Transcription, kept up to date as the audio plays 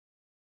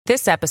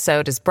This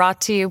episode is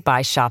brought to you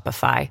by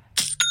Shopify.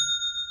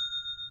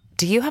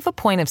 Do you have a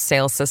point of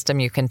sale system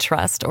you can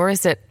trust, or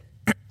is it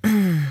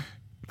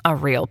a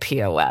real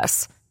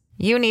POS?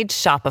 You need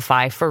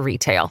Shopify for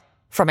retail.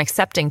 From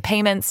accepting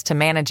payments to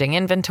managing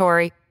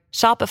inventory,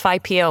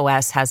 Shopify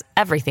POS has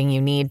everything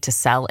you need to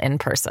sell in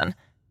person.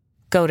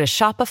 Go to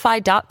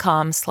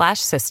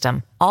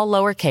shopify.com/system, all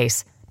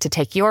lowercase, to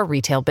take your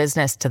retail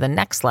business to the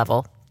next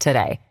level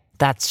today.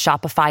 That's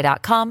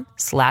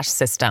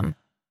shopify.com/system.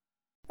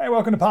 Hey,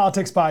 welcome to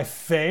Politics by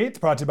Faith,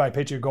 brought to you by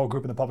Patriot Gold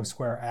Group and the Public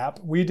Square app.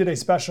 We did a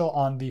special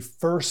on the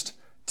First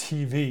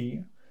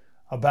TV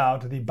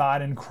about the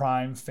Biden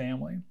crime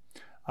family.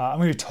 I'm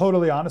going to be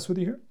totally honest with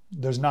you here.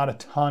 There's not a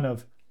ton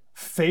of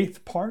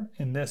faith part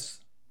in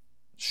this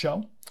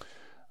show.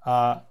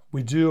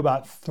 We do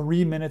about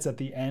 3 minutes at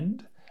the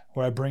end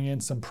where I bring in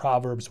some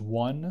Proverbs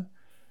 1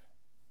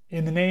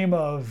 in the name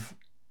of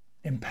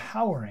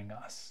empowering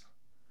us.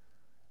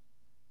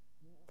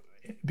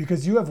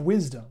 Because you have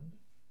wisdom.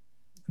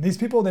 These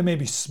people, they may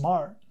be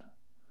smart,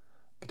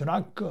 but they're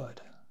not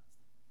good.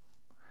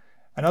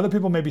 And other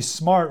people may be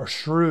smart or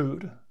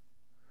shrewd,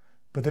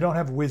 but they don't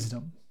have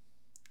wisdom.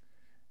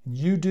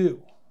 You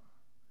do.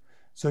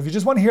 So if you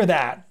just want to hear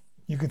that,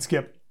 you can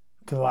skip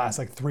to the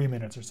last 3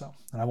 minutes or so,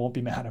 and I won't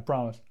be mad, I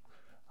promise.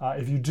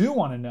 If you do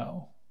want to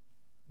know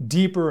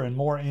deeper and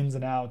more ins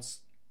and outs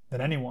than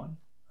anyone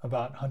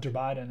about Hunter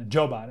Biden and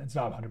Joe Biden, it's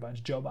not Hunter Biden,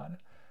 it's Joe Biden,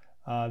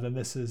 then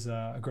this is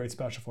a great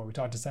special for you. We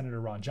talked to Senator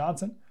Ron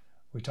Johnson.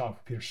 We talked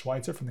with Peter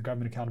Schweitzer from the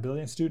Government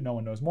Accountability Institute, no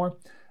one knows more,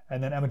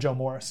 and then Emma Jo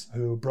Morris,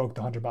 who broke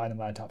the Hunter Biden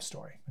laptop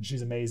story, and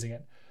she's amazing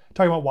at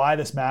talking about why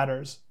this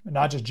matters,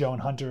 not just Joe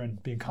and Hunter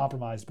and being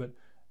compromised, but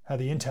how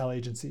the intel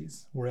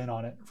agencies were in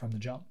on it from the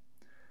jump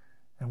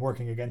and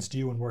working against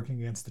you and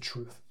working against the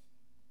truth.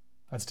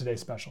 That's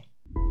today's special.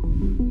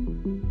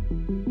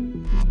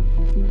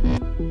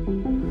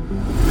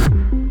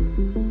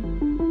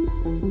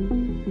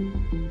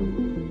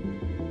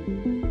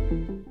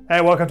 Hey,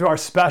 welcome to our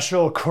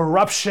special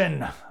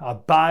Corruption, a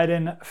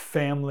Biden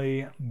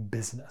family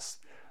business.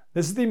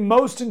 This is the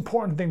most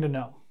important thing to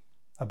know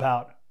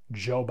about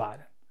Joe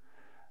Biden.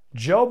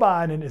 Joe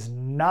Biden is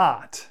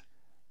not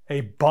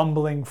a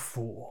bumbling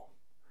fool.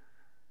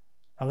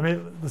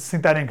 Now let's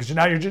think that in, because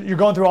now you're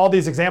going through all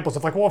these examples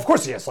of well, of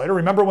course he is, Slater.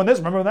 Remember when this,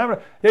 remember when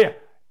that. Yeah.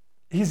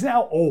 He's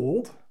now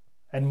old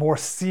and more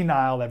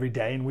senile every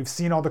day, and we've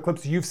seen all the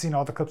clips. You've seen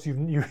all the clips.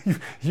 You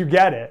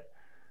get it.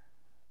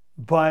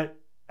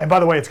 And by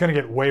the way, it's going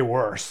to get way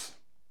worse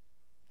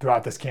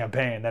throughout this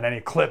campaign than any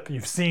clip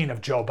you've seen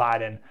of Joe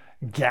Biden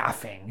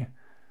gaffing.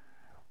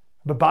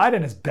 But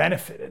Biden has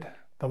benefited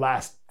the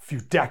last few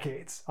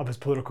decades of his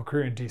political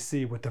career in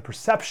DC with the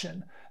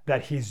perception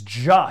that he's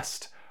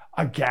just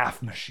a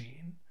gaffe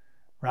machine,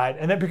 right?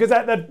 And then because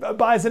that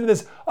buys into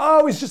this,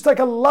 he's just like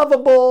a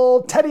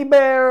lovable teddy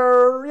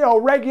bear,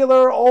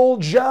 regular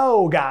old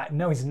Joe guy.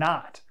 No, he's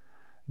not.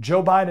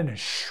 Joe Biden is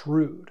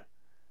shrewd.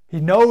 He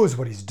knows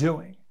what he's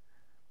doing.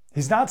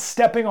 He's not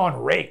stepping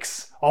on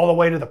rakes all the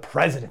way to the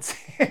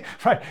presidency,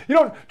 right? You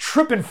don't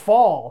trip and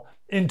fall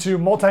into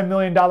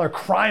multi-million-dollar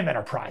crime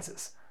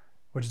enterprises,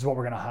 which is what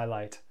we're going to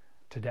highlight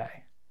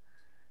today.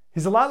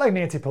 He's a lot like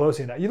Nancy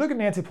Pelosi in that. You look at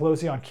Nancy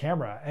Pelosi on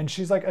camera, and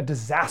she's like a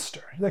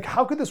disaster. You're like,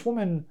 how could this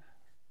woman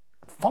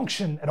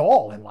function at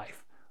all in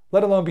life,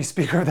 let alone be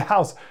Speaker of the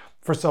House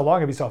for so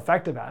long and be so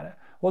effective at it?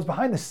 Well, it's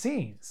behind the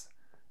scenes,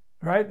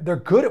 right? They're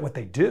good at what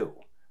they do,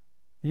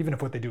 even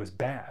if what they do is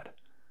bad.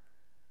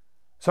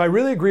 So I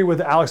really agree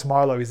with Alex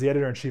Marlow. He's the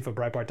editor-in-chief of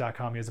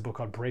Breitbart.com. He has a book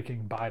called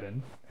Breaking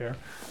Biden. Here.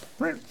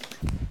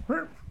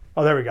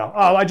 Oh, there we go.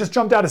 Oh, I just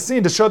jumped out of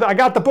scene to show that I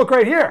got the book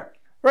right here,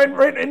 right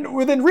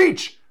within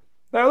reach.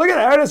 There, look at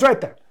that. There it is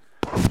right there.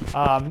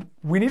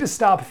 We need to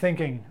stop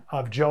thinking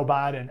of Joe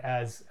Biden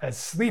as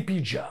Sleepy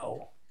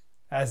Joe,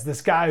 as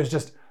this guy who's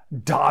just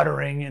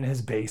doddering in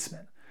his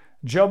basement.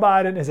 Joe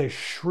Biden is a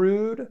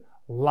shrewd,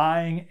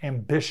 lying,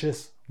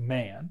 ambitious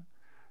man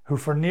who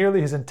for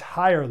nearly his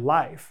entire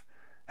life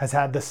has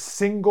had the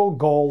single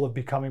goal of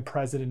becoming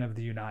president of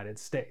the United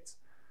States.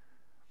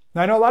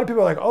 Now, I know a lot of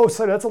people are like, oh,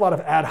 so that's a lot of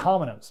ad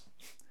hominems.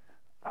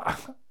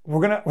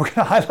 We're gonna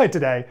highlight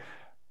today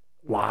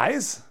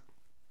lies.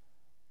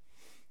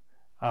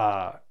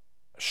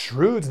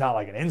 Shrewd's not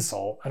like an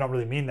insult. I don't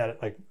really mean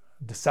that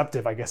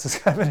deceptive, I guess, is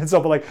kind of an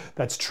insult, but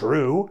that's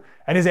true.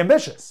 And he's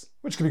ambitious,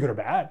 which could be good or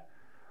bad.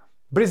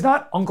 But he's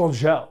not Uncle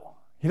Joe.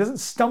 He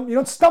doesn't you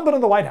don't stumble into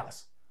the White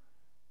House.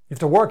 You have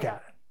to work at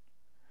it.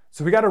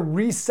 So we got to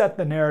reset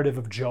the narrative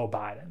of Joe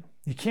Biden.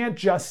 You can't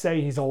just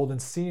say he's old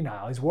and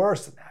senile. He's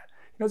worse than that.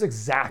 He knows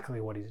exactly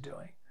what he's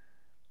doing.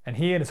 And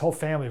he and his whole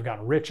family have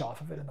gotten rich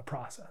off of it in the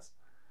process.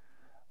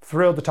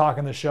 Thrilled to talk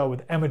on the show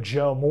with Emma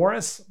Jo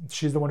Morris.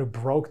 She's the one who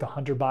broke the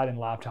Hunter Biden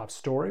laptop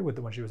story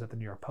when she was at the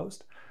New York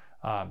Post.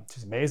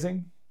 She's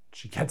amazing.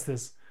 She gets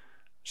this.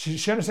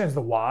 She understands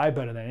the why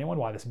better than anyone,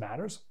 why this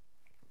matters.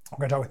 We're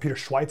going to talk with Peter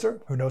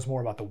Schweitzer, who knows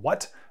more about the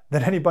what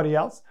than anybody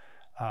else.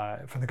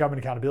 From the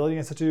Government Accountability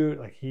Institute,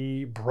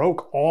 he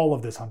broke all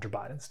of this Hunter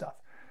Biden stuff.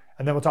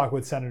 And then we'll talk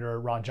with Senator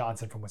Ron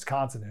Johnson from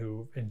Wisconsin,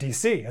 who in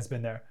DC has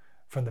been there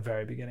from the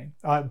very beginning.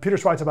 Peter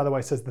Schweitzer, by the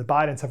way, says the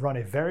Bidens have run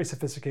a very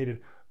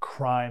sophisticated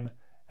crime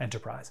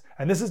enterprise.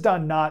 And this is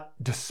done not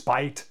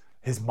despite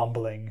his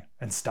mumbling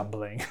and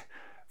stumbling.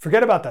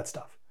 Forget about that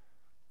stuff.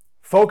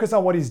 Focus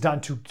on what he's done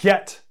to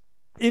get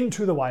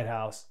into the White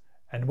House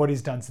and what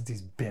he's done since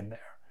he's been there.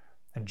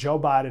 And Joe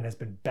Biden has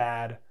been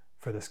bad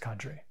for this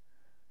country.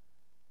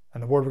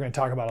 And the word we're going to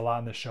talk about a lot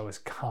on this show is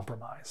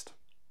compromised.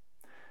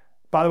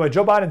 By the way,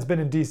 Joe Biden's been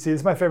in D.C. This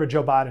is my favorite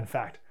Joe Biden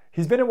fact.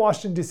 He's been in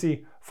Washington,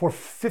 D.C. for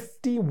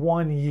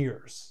 51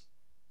 years.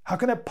 How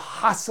can that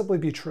possibly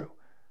be true?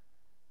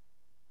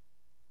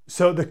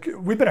 So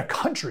we've been a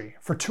country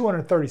for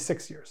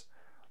 236 years.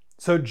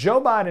 So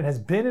Joe Biden has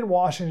been in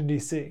Washington,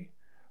 D.C.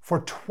 for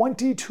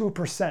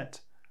 22%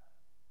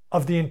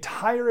 of the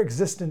entire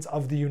existence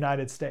of the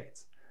United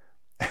States.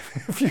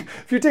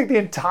 If you take the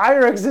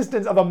entire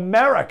existence of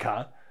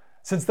America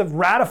since the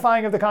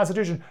ratifying of the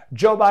Constitution,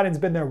 Joe Biden's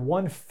been there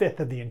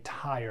 1/5 of the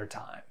entire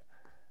time.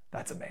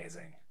 That's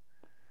amazing.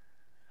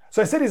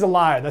 So I said he's a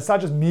liar. That's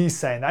not just me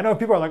saying that. I know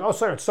people are like, oh,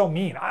 sir, it's so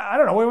mean. I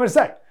don't know what you want to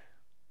say.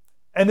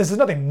 And this is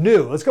nothing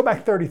new. Let's go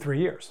back 33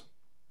 years.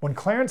 When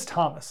Clarence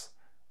Thomas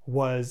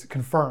was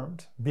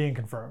being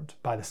confirmed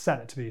by the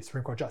Senate to be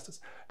Supreme Court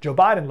Justice, Joe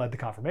Biden led the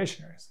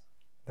confirmation hearings.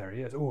 There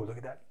he is. Ooh, look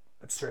at that.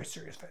 That's a very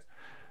serious face.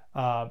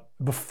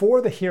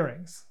 Before the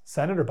hearings,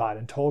 Senator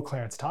Biden told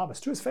Clarence Thomas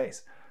to his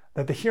face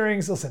that the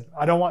hearings, listen,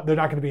 they're not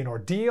going to be an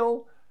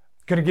ordeal.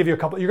 Going to give you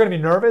you're going to be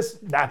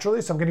nervous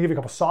naturally, so I'm going to give you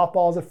a couple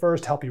softballs at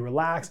first, help you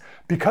relax,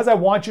 because I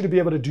want you to be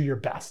able to do your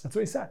best. That's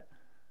what he said.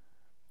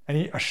 And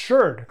he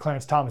assured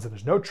Clarence Thomas that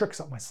there's no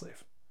tricks up my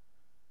sleeve.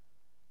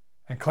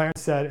 And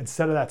Clarence said,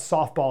 instead of that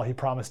softball he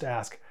promised to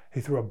ask, he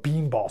threw a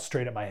beanball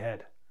straight at my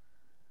head.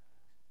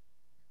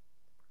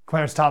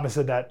 Clarence Thomas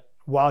said that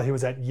while he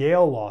was at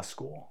Yale Law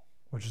School,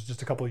 which was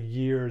just a couple of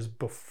years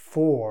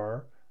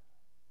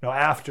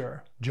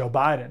after Joe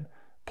Biden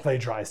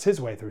plagiarized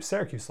his way through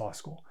Syracuse Law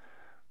School,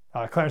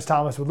 Clarence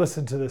Thomas would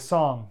listen to this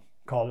song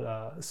called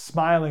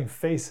Smiling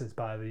Faces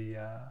by the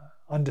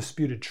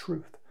Undisputed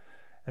Truth.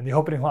 And the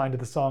opening line to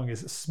the song is,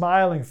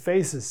 smiling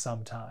faces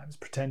sometimes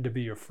pretend to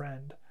be your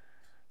friend.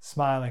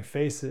 Smiling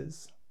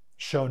faces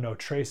show no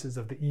traces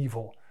of the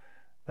evil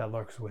that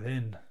lurks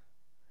within.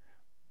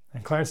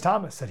 And Clarence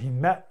Thomas said he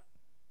met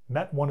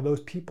one of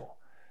those people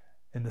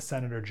in the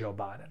Senator Joe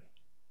Biden,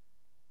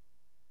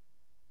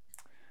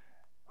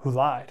 who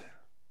lied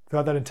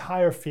throughout that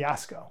entire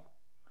fiasco.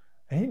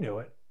 And he knew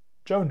it.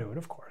 Joe knew it,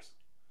 of course.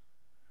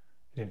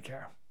 He didn't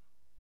care.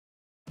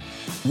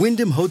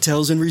 Wyndham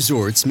Hotels and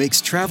Resorts makes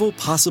travel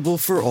possible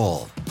for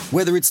all.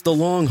 Whether it's the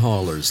long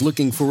haulers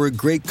looking for a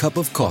great cup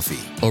of coffee,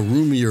 a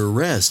roomier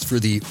rest for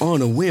the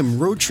on-a-whim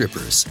road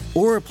trippers,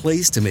 or a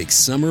place to make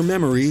summer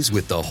memories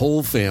with the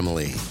whole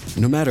family.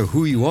 No matter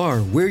who you are,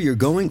 where you're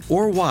going,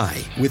 or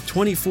why, with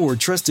 24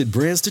 trusted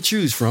brands to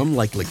choose from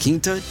like La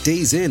Quinta,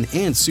 Days Inn,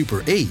 and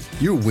Super 8,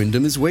 your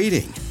Wyndham is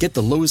waiting. Get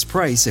the lowest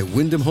price at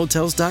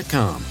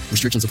WyndhamHotels.com.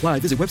 Restrictions apply.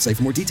 Visit website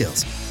for more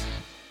details.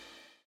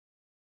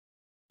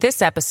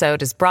 This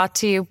episode is brought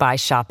to you by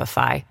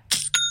Shopify.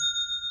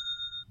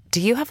 Do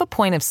you have a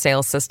point of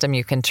sale system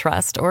you can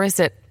trust, or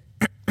is it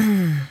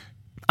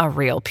a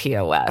real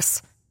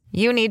POS?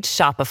 You need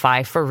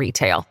Shopify for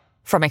retail.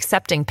 From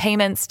accepting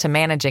payments to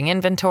managing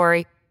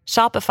inventory,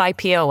 Shopify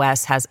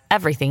POS has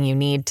everything you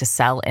need to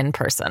sell in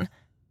person.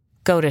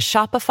 Go to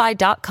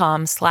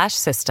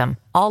shopify.com/system,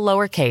 all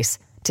lowercase,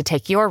 to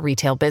take your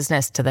retail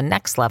business to the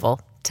next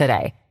level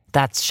today.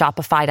 That's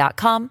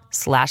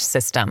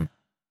shopify.com/system.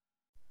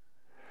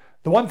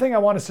 The one thing I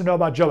want us to know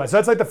about Joe Biden, so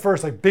that's like the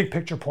first big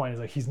picture point,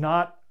 is he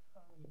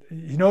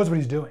knows what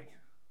he's doing.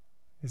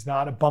 He's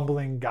not a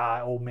bumbling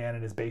guy, old man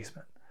in his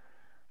basement,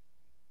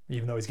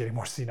 even though he's getting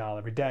more senile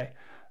every day.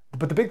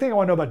 But the big thing I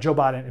want to know about Joe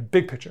Biden in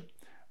big picture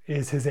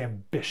is his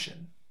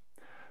ambition.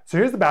 So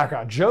here's the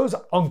background. Joe's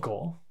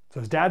uncle, so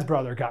his dad's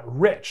brother, got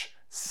rich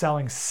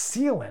selling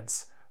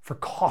sealants for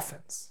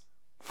coffins.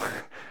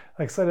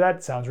 So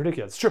that sounds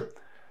ridiculous. It's true.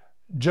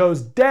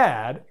 Joe's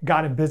dad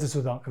got in business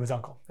with his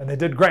uncle, and they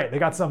did great. They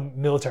got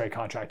some military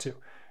contract too.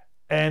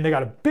 And they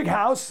got a big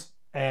house,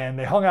 and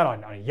they hung out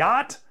on a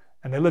yacht,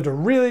 and they lived a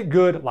really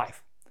good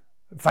life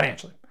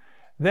financially.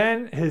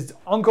 Then his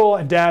uncle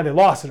and dad, they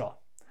lost it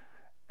all.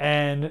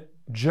 And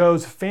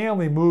Joe's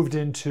family moved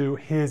into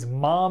his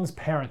mom's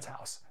parents'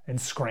 house in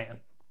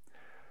Scranton.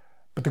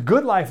 But the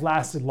good life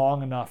lasted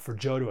long enough for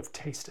Joe to have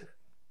tasted it.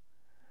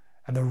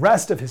 And the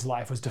rest of his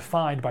life was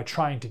defined by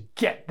trying to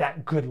get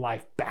that good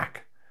life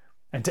back,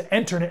 and to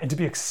enter it and to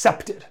be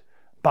accepted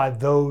by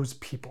those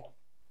people.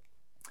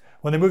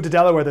 When they moved to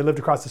Delaware, they lived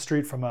across the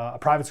street from a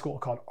private school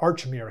called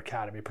Archmere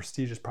Academy, a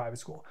prestigious private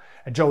school.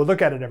 And Joe would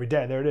look at it every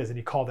day, there it is, and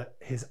he called it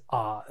his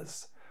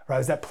Oz. Right? It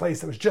was that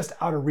place that was just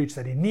out of reach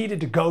that he needed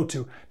to go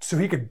to so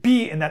he could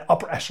be in that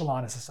upper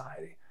echelon of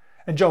society.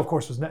 And Joe, of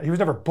course, was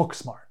never book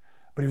smart,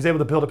 but he was able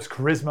to build up his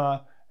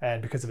charisma,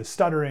 and because of his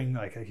stuttering,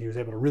 he was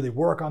able to really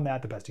work on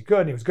that the best he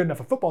could, and he was good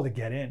enough at football to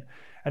get in.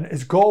 And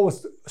his goal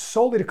was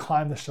solely to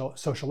climb the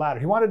social ladder.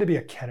 He wanted to be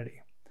a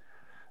Kennedy.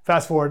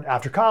 Fast forward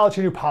after college,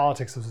 he knew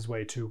politics was his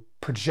way to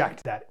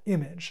project that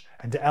image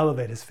and to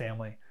elevate his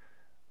family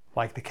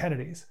like the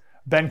Kennedys.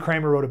 Ben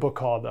Kramer wrote a book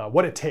called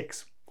What It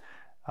Takes.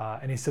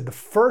 And he said, the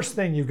first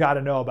thing you've got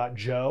to know about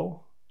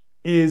Joe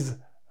is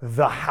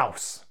the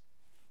house.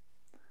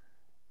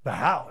 The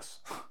house.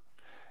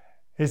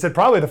 He said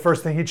probably the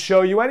first thing he'd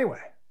show you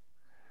anyway.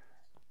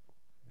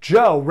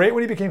 Joe, right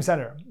when he became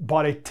senator,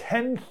 bought a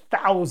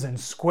 10,000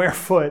 square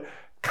foot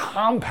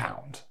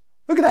compound.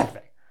 Look at that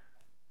thing.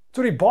 That's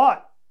what he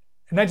bought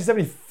in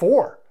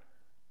 1974.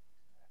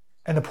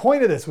 And the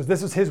point of this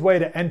was his way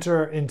to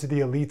enter into the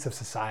elites of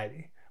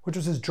society, which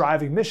was his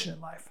driving mission in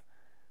life.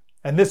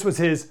 And this was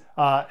his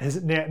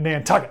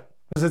Nantucket.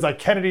 This is like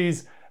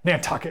Kennedy's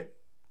Nantucket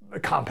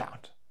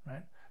compound,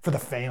 right? For the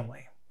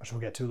family, which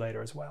we'll get to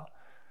later as well.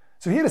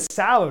 So he had a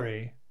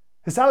salary.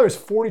 His salary was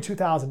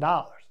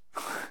 $42,000.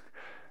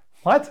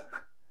 What?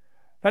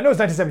 I know it's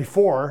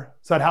 1974,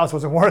 so that house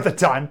wasn't worth a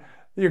ton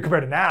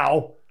compared to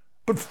now,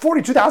 but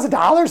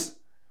 $42,000?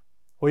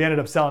 Well, he ended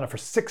up selling it for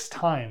 6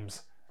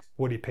 times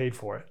what he paid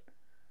for it.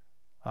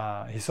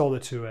 He sold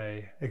it to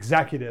an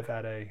executive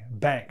at a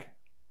bank,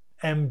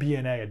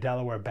 MBNA, a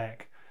Delaware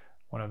bank,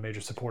 one of the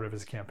major supporters of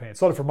his campaign.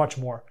 Sold it for much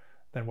more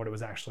than what it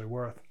was actually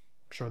worth.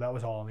 I'm sure that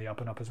was all on the up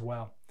and up as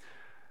well.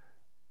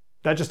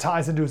 That just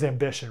ties into his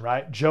ambition,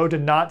 right? Joe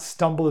did not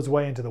stumble his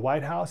way into the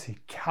White House. He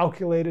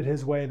calculated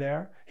his way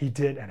there. He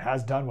did and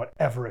has done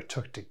whatever it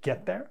took to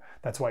get there.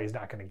 That's why he's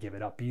not going to give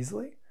it up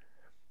easily.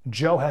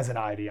 Joe has an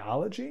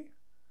ideology,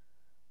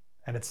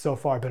 and it's so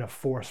far been a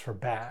force for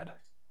bad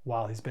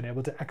while he's been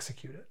able to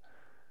execute it.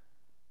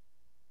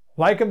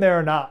 Like him there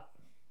or not,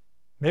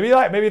 maybe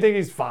you think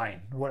he's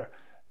fine. Whatever.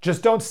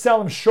 Just don't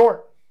sell him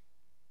short.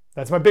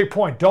 That's my big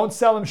point. Don't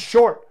sell him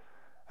short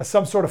as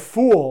some sort of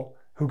fool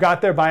who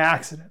got there by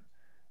accident.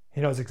 He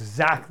knows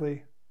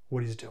exactly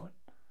what he's doing.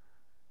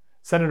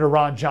 Senator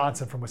Ron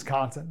Johnson from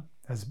Wisconsin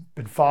has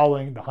been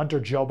following the Hunter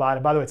Joe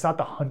Biden. By the way, it's not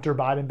the Hunter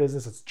Biden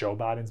business, it's Joe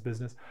Biden's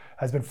business.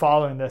 Has been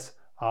following this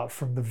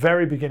from the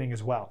very beginning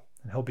as well.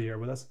 And he'll be here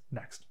with us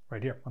next,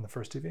 right here on the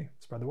First TV.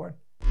 Spread the word.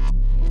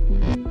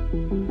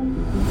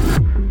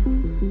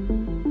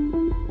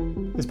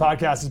 This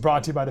podcast is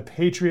brought to you by the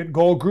Patriot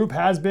Gold Group.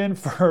 Has been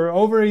for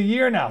over a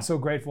year now. So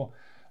grateful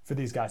for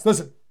these guys.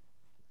 Listen,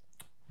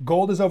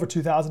 gold is over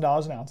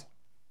 $2,000 an ounce.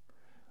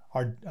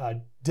 Our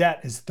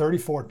debt is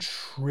 $34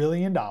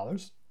 trillion.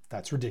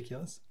 That's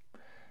ridiculous.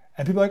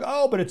 And people are like,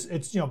 oh, but it's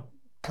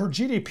per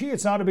GDP,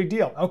 it's not a big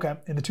deal. Okay,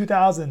 in the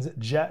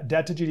 2000s,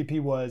 debt to GDP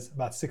was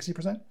about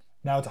 60%.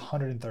 Now it's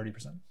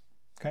 130%.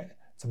 Okay,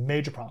 it's a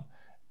major problem.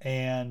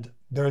 And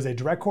there is a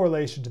direct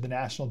correlation to the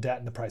national debt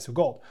and the price of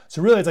gold.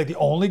 So really, it's like the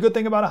only good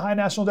thing about a high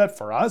national debt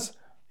for us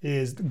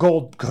is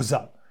gold goes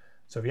up.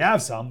 So if you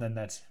have some, then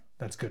that's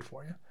good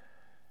for you.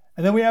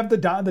 And then we have the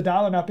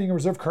dollar not being a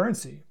reserve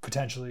currency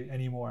potentially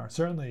anymore.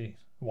 Certainly,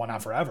 well,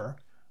 not forever,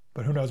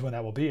 but who knows when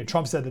that will be. And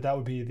Trump said that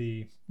would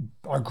be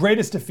our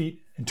greatest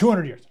defeat in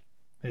 200 years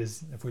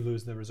is if we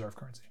lose the reserve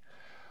currency.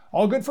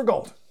 All good for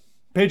gold.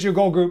 Patriot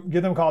Gold Group,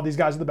 give them a call. These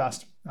guys are the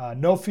best.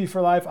 No fee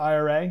for life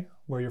IRA,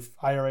 where your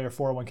IRA or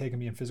 401k can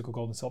be in physical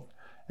gold and silver.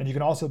 And you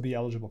can also be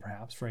eligible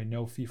perhaps for a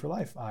no fee for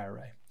life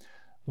IRA.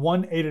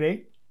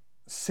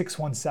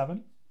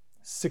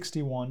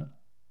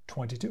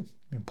 1-888-617-6122.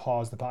 You can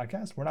pause the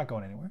podcast. We're not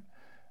going anywhere.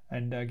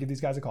 And give these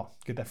guys a call.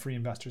 Get that free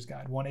investor's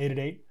guide.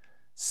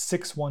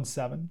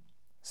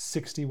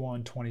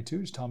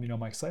 1-888-617-6122. Just tell them you know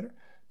Mike Slater.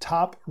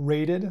 Top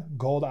rated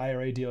gold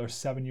IRA dealer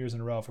 7 years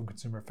in a row from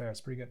Consumer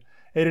Affairs. Pretty good.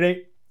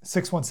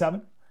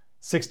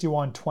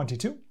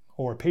 888-617-6122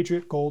 or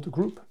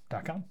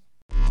patriotgoldgroup.com.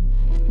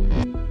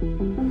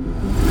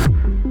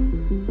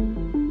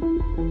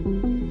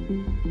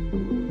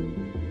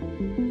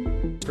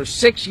 For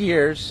 6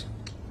 years,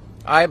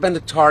 I have been the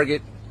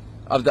target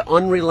of the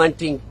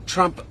unrelenting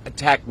Trump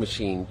attack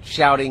machine,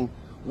 shouting,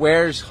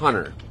 "Where's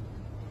Hunter?"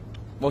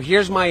 Well,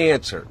 here's my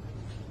answer.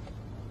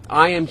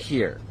 I am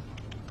here.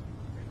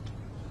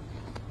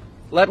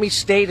 Let me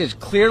state as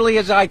clearly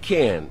as I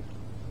can.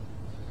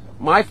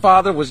 My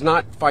father was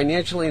not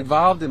financially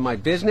involved in my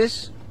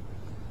business,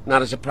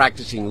 not as a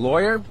practicing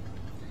lawyer,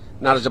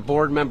 not as a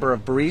board member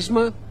of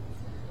Burisma,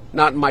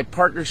 not in my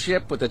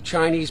partnership with a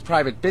Chinese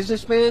private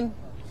businessman,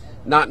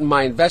 not in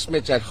my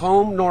investments at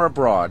home nor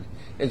abroad,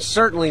 and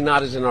certainly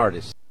not as an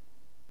artist.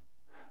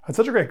 That's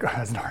such a great,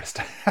 as an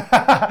artist.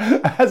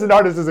 As an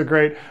artist is a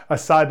great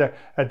aside there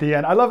at the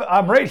end. I love it.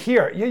 I'm right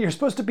here. Yeah, you're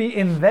supposed to be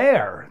in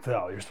there,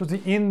 though. You're supposed to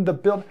be in the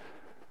building.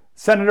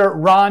 Senator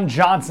Ron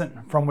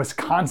Johnson from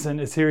Wisconsin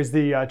is here. He's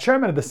the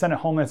chairman of the Senate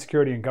Homeland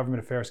Security and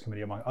Government Affairs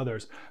Committee, among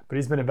others, but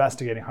he's been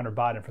investigating Hunter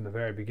Biden from the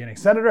very beginning.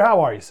 Senator,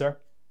 how are you, sir?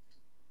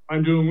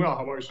 I'm doing well.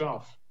 How about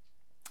yourself?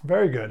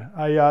 Very good.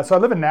 So I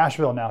live in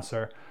Nashville now,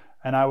 sir,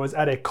 and I was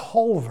at a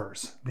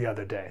Culver's the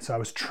other day. So I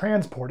was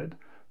transported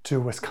to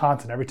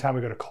Wisconsin every time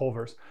we go to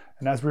Culver's.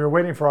 And as we were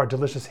waiting for our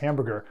delicious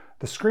hamburger,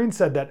 the screen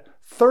said that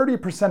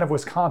 30% of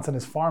Wisconsin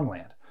is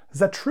farmland. Is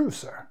that true,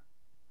 sir?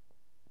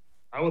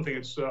 I would think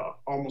it's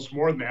almost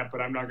more than that,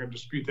 but I'm not going to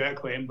dispute that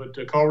claim. But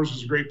Culver's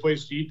is a great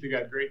place to eat. They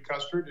got great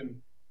custard, and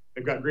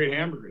They've got great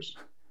hamburgers.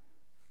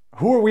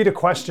 Who are we to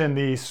question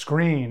the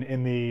screen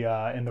in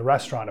the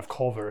restaurant of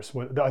Culver's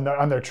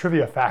on their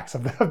trivia facts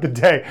of the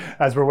day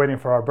as we're waiting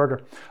for our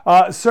burger?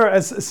 Sir,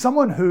 as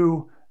someone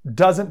who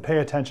doesn't pay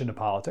attention to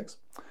politics,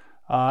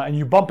 and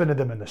you bump into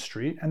them in the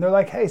street, and they're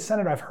like, hey,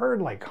 Senator, I've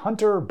heard like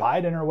Hunter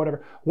Biden or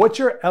whatever. What's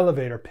your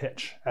elevator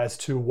pitch as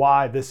to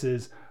why this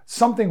is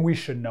something we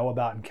should know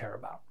about and care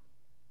about?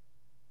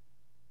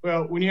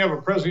 Well, when you have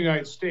a president of the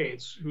United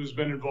States who's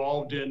been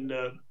involved in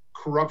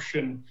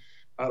corruption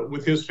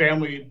with his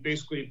family,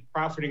 basically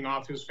profiting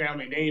off his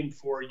family name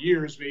for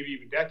years, maybe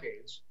even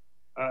decades.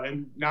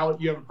 And now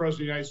you have a president of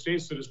the United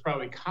States that is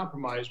probably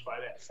compromised by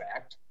that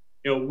fact.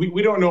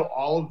 We don't know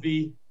all of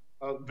the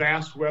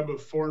vast web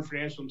of foreign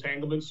financial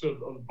entanglements of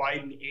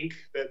Biden Inc.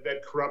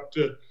 that corrupt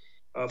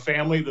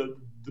family,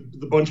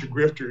 the bunch of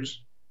grifters.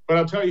 But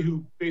I'll tell you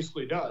who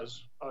basically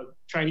does.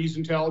 Chinese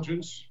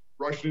intelligence,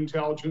 Russian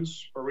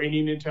intelligence,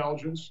 Iranian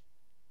intelligence.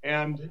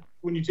 And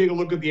when you take a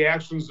look at the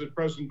actions that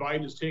President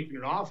Biden has taken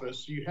in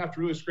office, you have to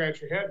really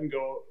scratch your head and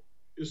go,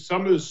 is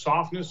some of his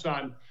softness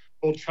on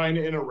both China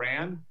and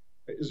Iran,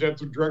 is that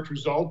the direct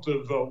result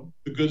of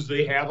the goods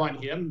they have on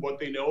him, what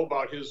they know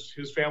about his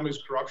family's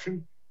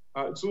corruption?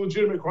 It's a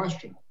legitimate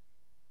question.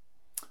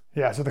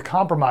 Yeah, so the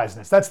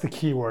compromisedness, that's the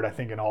key word, I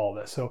think, in all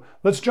of this. So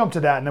let's jump to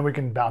that, and then we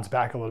can bounce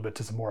back a little bit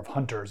to some more of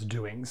Hunter's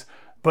doings.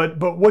 But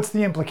what's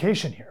the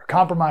implication here?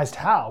 Compromised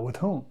how? With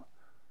whom?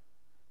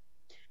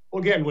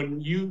 Well, again, when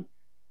you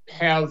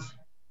have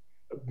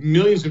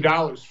millions of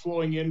dollars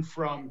flowing in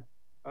from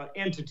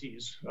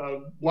entities,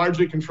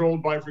 largely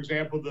controlled by, for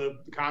example, the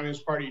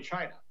Communist Party of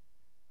China,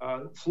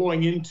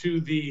 flowing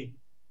into the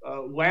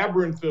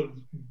labyrinth of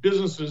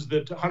businesses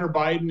that Hunter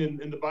Biden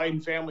and the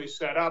Biden family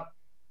set up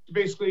to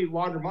basically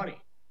launder money.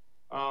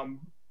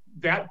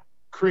 That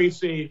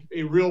creates a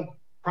real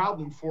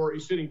problem for a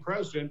sitting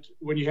president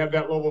when you have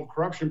that level of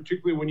corruption,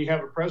 particularly when you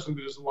have a president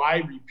that has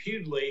lied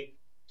repeatedly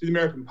to the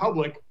American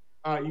public.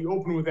 You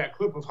open with that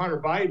clip of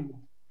Hunter Biden.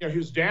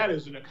 His dad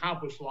is an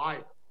accomplished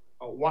liar.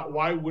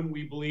 Why wouldn't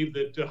we believe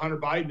that Hunter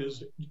Biden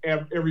is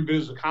every bit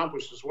as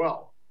accomplished as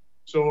well?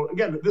 So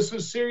again, this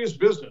is serious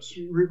business.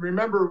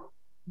 Remember,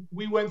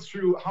 we went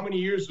through how many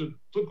years of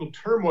political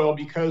turmoil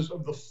because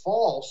of the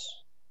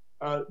false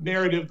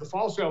narrative, the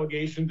false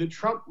allegation that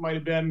Trump might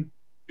have been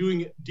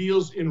doing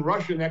deals in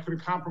Russia and that could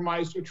have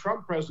compromised a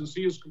Trump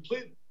presidency. Is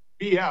complete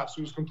BS.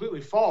 It was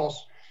completely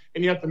false,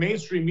 and yet the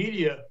mainstream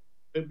media,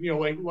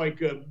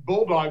 like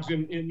bulldogs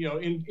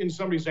in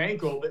somebody's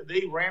ankle,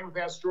 they ran with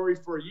that story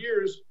for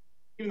years,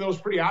 even though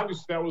it's pretty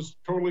obvious that was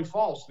totally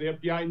false. The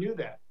FBI knew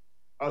that.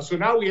 So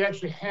now we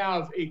actually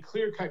have a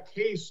clear-cut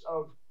case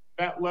of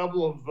that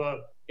level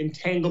of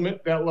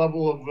entanglement, that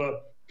level of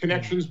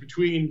connections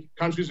between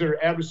countries that are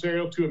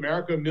adversarial to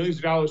America, millions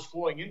of dollars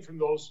flowing in from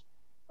those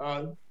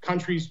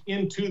countries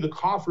into the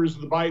coffers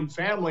of the Biden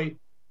family.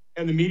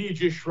 And the media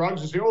just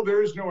shrugs and say, oh,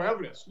 there is no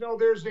evidence. No,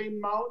 there's a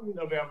mountain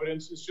of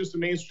evidence. It's just the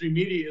mainstream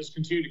media is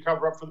continuing to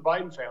cover up for the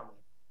Biden family.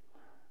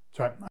 That's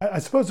right. I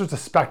suppose there's a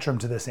spectrum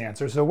to this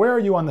answer. So where are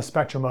you on the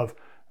spectrum of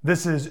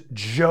this is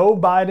Joe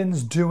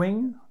Biden's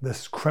doing,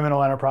 this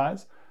criminal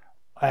enterprise,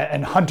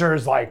 and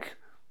Hunter's like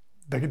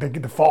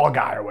the fall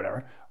guy or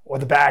whatever, or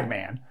the bag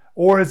man?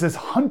 Or is this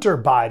Hunter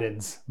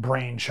Biden's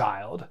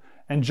brainchild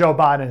and Joe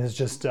Biden is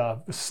just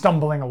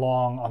stumbling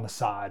along on the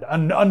side,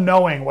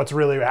 unknowing what's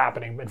really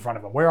happening in front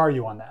of him? Where are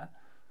you on that?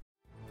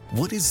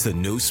 What is the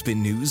No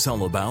Spin News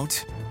all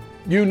about?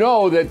 You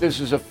know that this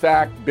is a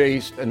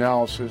fact-based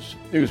analysis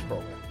news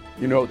program.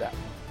 You know that.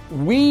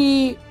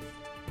 We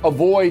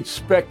avoid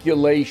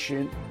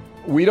speculation.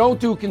 We don't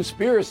do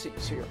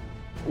conspiracies here.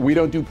 We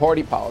don't do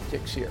party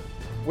politics here.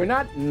 We're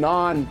not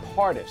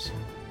nonpartisan.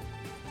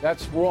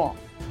 That's wrong.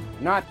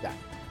 Not that.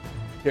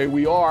 Okay,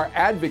 we are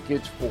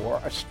advocates for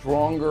a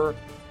stronger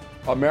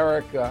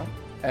America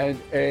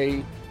and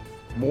a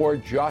more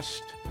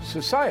just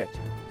society.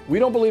 We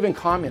don't believe in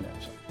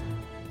communism.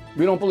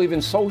 We don't believe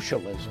in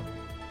socialism.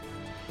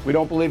 We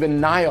don't believe in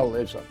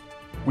nihilism.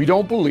 We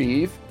don't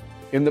believe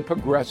in the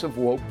progressive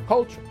woke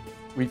culture.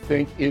 We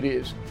think it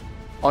is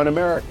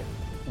un-American.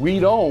 We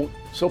don't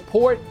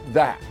support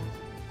that.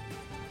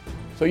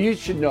 So you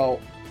should know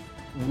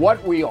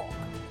what we are,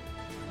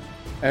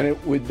 and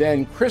it would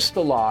then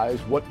crystallize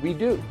what we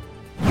do.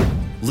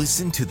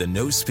 Listen to the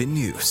No Spin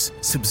News.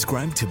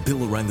 Subscribe to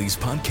Bill O'Reilly's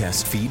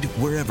podcast feed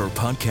wherever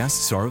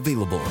podcasts are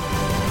available.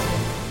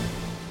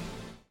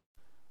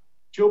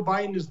 Joe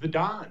Biden is the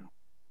Don.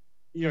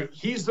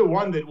 He's the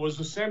one that was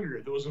a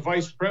senator, that was a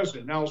vice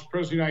president, now is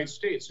president of the United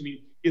States. I mean,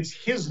 it's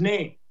his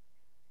name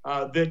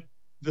that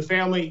the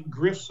family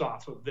grifts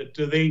off of, that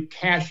they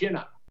cash in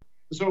on.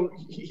 So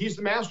he's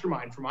the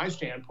mastermind from my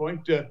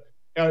standpoint.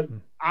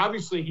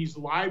 Obviously, he's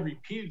lied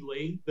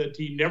repeatedly that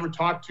he never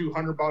talked to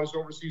Hunter about his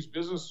overseas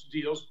business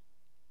deals.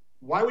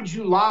 Why would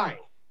you lie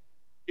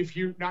if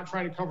you're not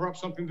trying to cover up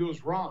something that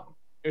was wrong?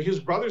 His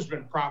brother's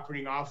been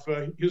profiting off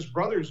his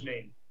brother's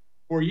name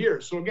for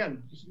years. So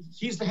again,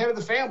 he's the head of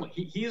the family.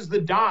 He is the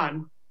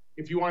Don,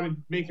 if you want to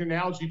make an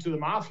analogy to the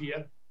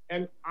mafia.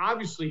 And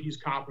obviously he's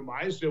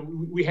compromised.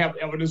 We have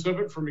evidence of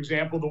it. For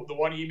example, the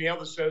one email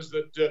that says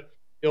that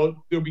there'll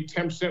be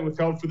 10%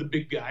 withheld for the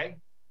big guy.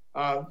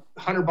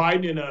 Hunter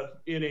Biden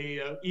in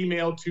a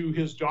email to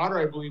his daughter,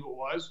 I believe it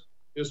was,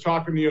 is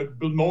talking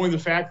bemoaning the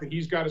fact that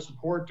he's got to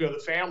support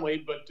the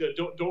family, but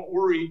don't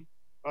worry,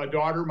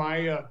 daughter.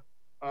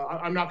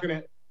 I'm not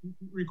going to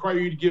require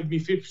you to give me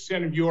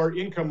 50% of your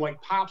income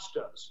like Pops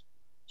does.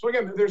 So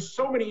again, there's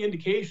so many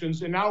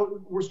indications, and now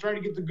we're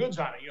starting to get the goods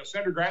on it.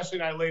 Senator Grassley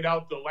and I laid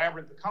out the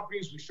labyrinth of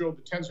companies. We showed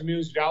the tens of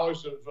millions of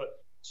dollars of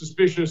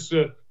suspicious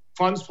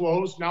funds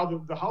flows. Now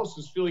the House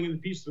is filling in the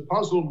piece of the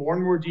puzzle, more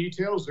and more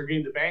details. They're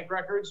getting the bank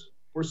records.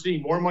 We're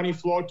seeing more money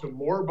flow to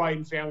more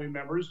Biden family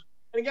members.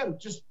 And again,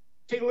 just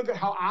take a look at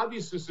how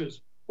obvious this is.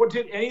 What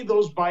did any of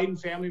those Biden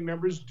family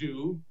members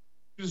do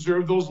to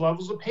deserve those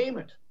levels of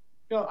payment?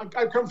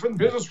 I come from the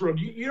business world.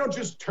 You don't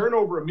just turn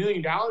over $1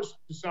 million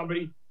to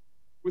somebody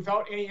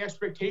without any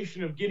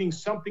expectation of getting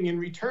something in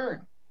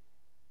return.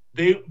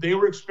 They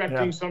were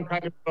expecting some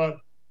kind of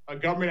a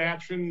government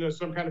action,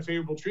 some kind of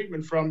favorable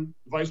treatment from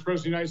the Vice President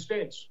of the United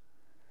States.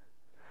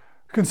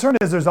 The concern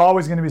is there's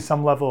always going to be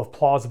some level of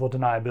plausible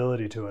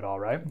deniability to it all,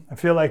 right? I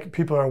feel like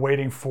people are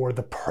waiting for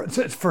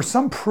for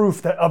some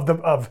proof that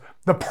of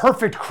the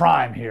perfect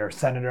crime here,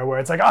 Senator, where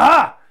it's like,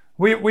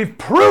 we've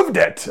proved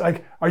it.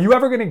 Like, are you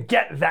ever going to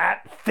get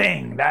that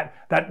thing,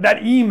 that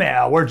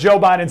email where Joe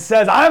Biden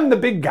says, I'm the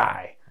big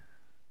guy?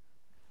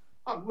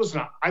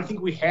 Listen, I think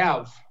we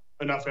have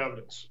enough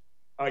evidence.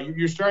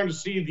 You're starting to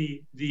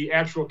see the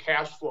actual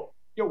cash flow.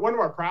 One of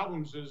our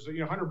problems is,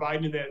 Hunter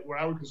Biden in that what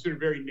I would consider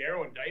very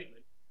narrow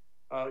indictment,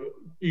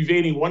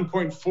 evading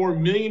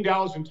 $1.4 million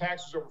in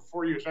taxes over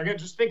 4 years. Now, again,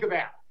 just think of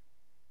that.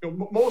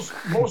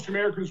 Most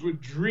Americans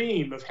would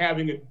dream of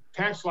having a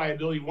tax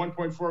liability of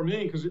 $1.4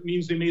 million because it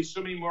means they made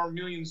so many more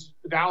millions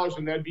of dollars,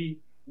 and that'd be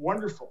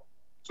wonderful.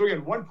 So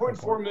again,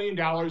 $1.4 million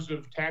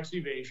of tax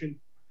evasion.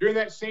 During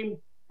that same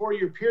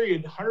 4-year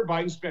period, Hunter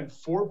Biden spent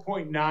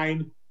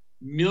 $4.9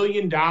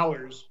 million.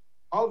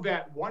 Of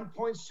that,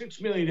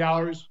 $1.6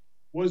 million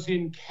was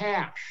in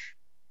cash.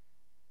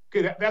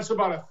 Okay, that's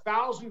about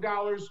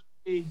 $1,000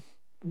 a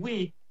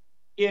week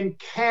in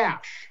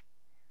cash.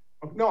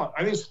 No,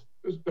 I think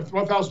it's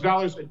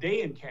 $1,000 a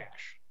day in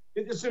cash.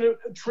 It's a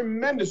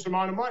tremendous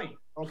amount of money,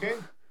 okay?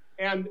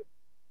 And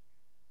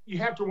you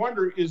have to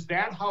wonder, is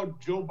that how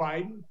Joe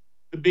Biden,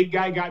 the big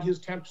guy, got his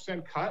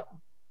 10% cut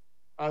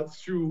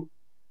through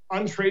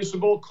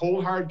untraceable,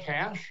 cold, hard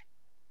cash?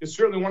 It's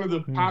certainly one of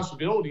the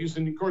possibilities.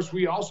 And of course,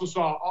 we also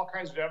saw all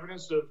kinds of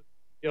evidence of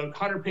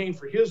Hunter paying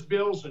for his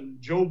bills and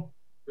Joe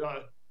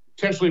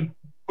potentially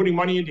putting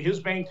money into his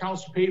bank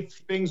accounts to pay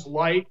for things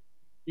like,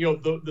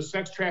 the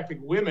sex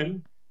trafficked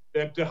women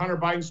that Hunter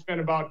Biden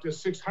spent about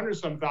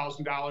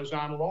 $600,000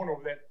 on alone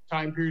over that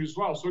time period as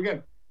well. So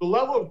again, the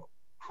level of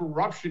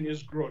corruption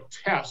is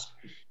grotesque.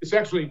 It's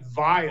actually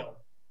vile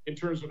in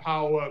terms of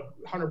how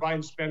Hunter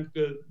Biden spent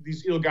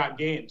these ill-gotten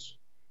gains.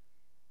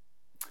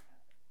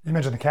 You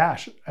mentioned the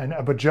cash,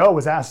 but Joe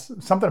was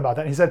asked something about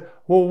that. And he said,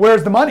 well,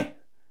 where's the money?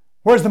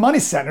 Where's the money,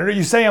 Senator?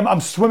 You say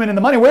I'm swimming in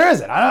the money. Where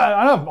is it?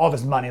 I don't have all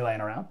this money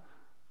laying around.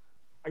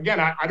 Again,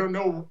 I don't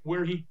know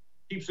where he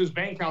keeps his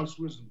bank accounts.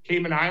 Was the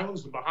Cayman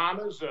Islands, the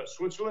Bahamas,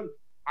 Switzerland?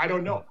 I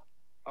don't know.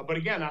 But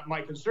again,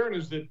 my concern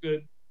is that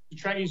the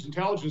Chinese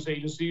intelligence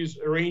agencies,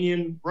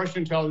 Iranian,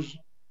 Russian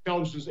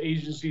intelligence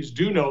agencies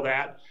do know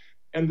that,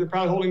 and they're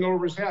probably holding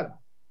over his head.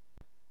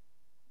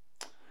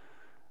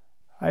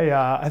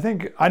 I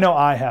think I know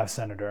I have,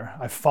 Senator.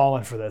 I've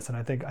fallen for this, and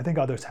I think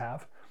others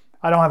have.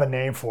 I don't have a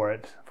name for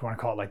it, if you want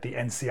to call it like the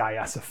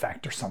NCIS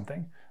effect or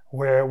something,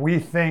 where we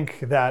think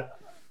that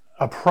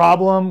a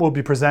problem will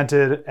be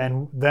presented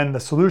and then the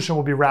solution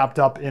will be wrapped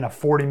up in a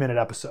 40-minute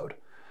episode,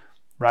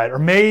 right? Or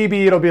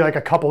maybe it'll be like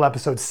a couple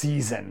episode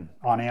season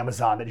on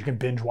Amazon that you can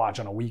binge watch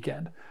on a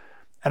weekend.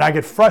 And I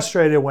get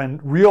frustrated when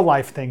real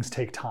life things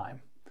take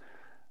time.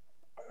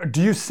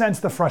 Do you sense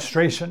the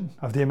frustration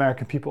of the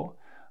American people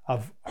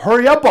of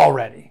hurry up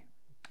already,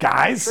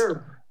 guys?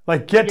 Sure.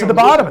 Like, get to the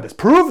bottom of this.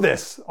 Prove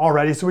this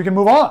already so we can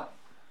move on.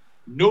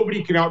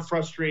 Nobody can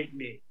out-frustrate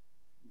me,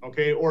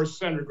 okay, or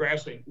Senator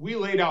Grassley. We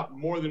laid out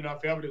more than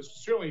enough evidence to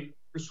certainly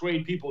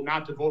persuade people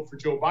not to vote for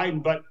Joe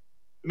Biden, but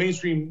the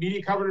mainstream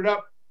media covered it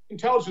up.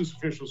 Intelligence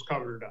officials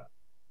covered it up.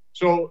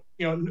 So,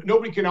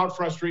 nobody can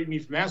out-frustrate me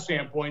from that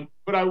standpoint.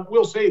 But I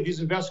will say these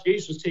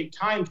investigations take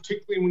time,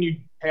 particularly when you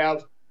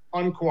have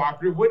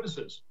uncooperative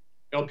witnesses.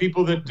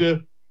 People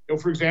that,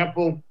 for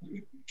example,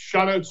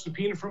 shut a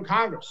subpoena from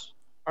Congress,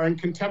 are in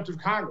contempt of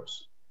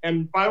Congress.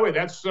 And by the way,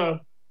 that's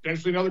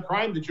potentially another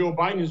crime that Joe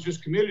Biden has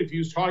just committed. If he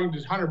was talking to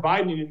Hunter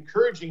Biden and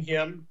encouraging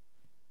him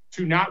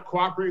to not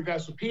cooperate with that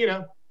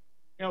subpoena,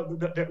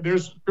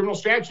 there's criminal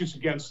statutes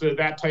against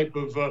that type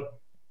of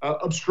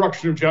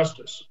obstruction of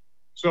justice.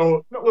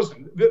 So,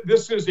 listen,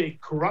 this is a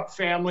corrupt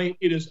family.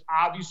 It is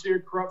obviously a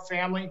corrupt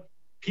family.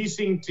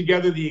 Piecing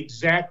together the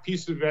exact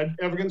piece of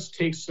evidence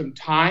takes some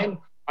time.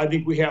 I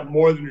think we have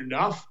more than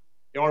enough.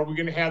 Are we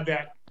going to have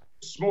that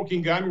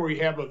smoking gun where we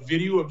have a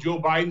video of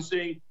Joe Biden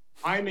saying,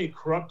 I'm a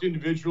corrupt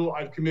individual.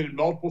 I've committed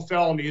multiple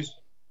felonies.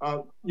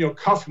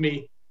 cuff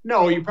me.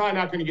 No, you're probably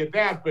not going to get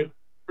that, but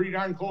pretty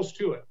darn close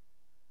to it.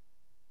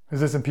 Is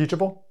this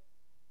impeachable?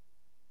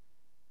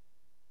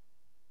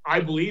 I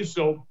believe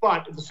so.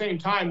 But at the same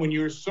time, when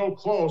you're so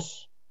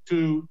close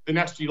to the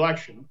next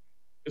election,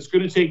 it's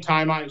going to take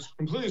time. I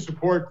completely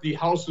support the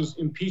House's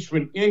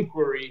impeachment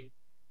inquiry.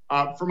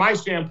 From my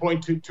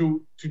standpoint,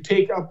 to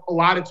take up a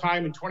lot of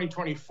time in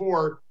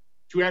 2024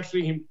 to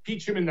actually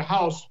impeach him in the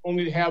House,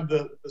 only to have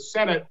the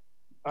Senate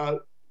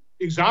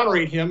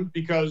exonerate him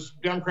because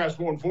Democrats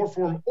won't vote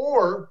for him,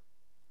 or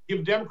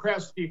give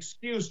Democrats the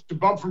excuse to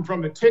bump him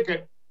from the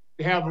ticket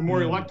to have a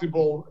more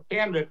electable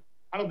candidate.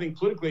 I don't think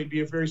politically it'd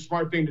be a very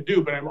smart thing to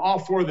do, but I'm all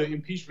for the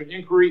impeachment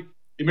inquiry.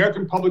 The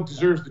American public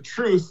deserves the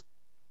truth.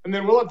 And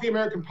then we'll let the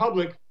American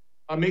public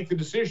make the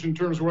decision in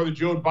terms of whether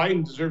Joe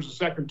Biden deserves a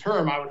second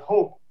term. I would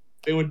hope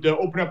they would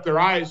open up their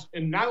eyes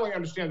and not only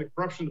understand the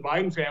corruption of the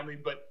Biden family,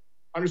 but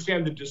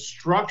understand the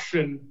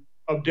destruction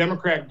of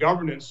Democrat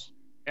governance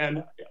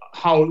and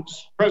how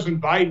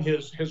President Biden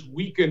has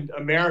weakened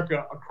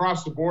America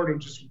across the board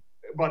and just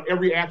about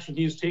every action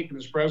he has taken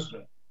as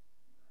president.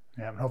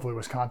 Yeah, and hopefully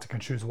Wisconsin can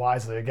choose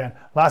wisely again.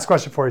 Last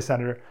question for you,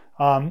 Senator.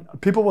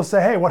 People will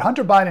say, hey, what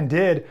Hunter Biden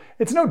did,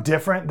 it's no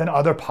different than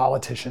other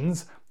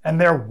politicians, and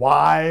their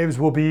wives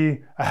will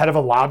be a head of a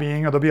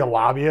lobbying, or they'll be a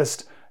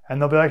lobbyist, and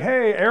they'll be like,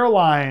 hey,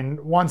 airline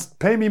wants to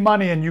pay me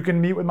money and you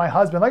can meet with my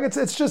husband. Like, it's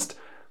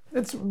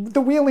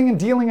the wheeling and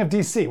dealing of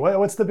DC.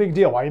 What's the big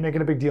deal? Why are you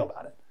making a big deal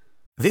about it?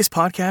 This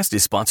podcast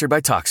is sponsored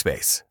by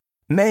Talkspace.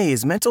 May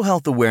is Mental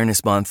Health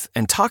Awareness Month,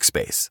 and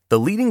Talkspace, the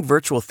leading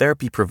virtual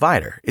therapy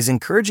provider, is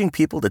encouraging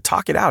people to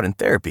talk it out in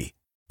therapy.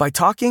 By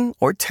talking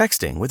or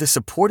texting with a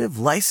supportive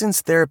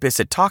licensed therapist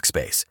at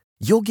Talkspace,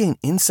 you'll gain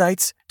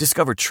insights,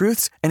 discover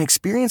truths, and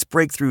experience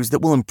breakthroughs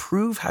that will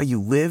improve how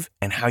you live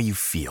and how you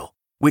feel.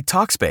 With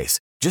Talkspace,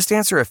 just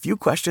answer a few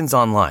questions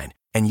online,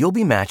 and you'll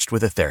be matched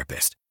with a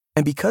therapist.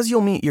 And because you'll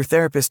meet your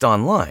therapist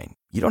online,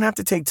 you don't have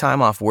to take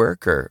time off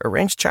work or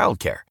arrange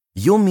childcare.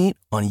 You'll meet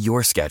on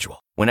your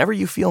schedule, whenever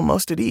you feel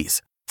most at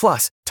ease.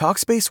 Plus,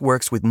 Talkspace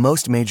works with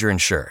most major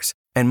insurers,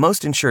 and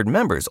most insured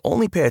members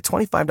only pay a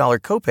 $25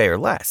 copay or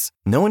less.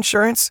 No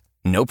insurance?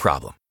 No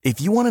problem.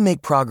 If you want to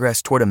make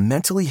progress toward a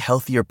mentally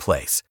healthier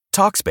place,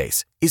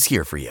 Talkspace is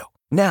here for you.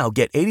 Now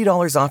get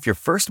 $80 off your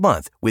first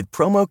month with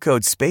promo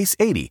code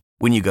SPACE80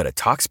 when you go to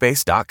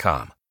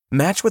Talkspace.com.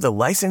 Match with a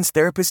licensed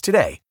therapist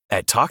today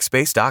at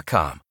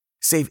Talkspace.com.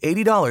 Save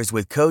 $80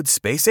 with code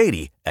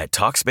SPACE80 at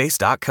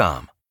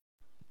Talkspace.com.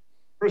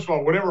 First of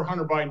all, whatever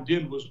Hunter Biden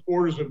did was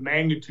orders of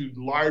magnitude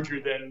larger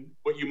than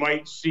what you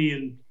might see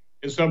in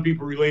some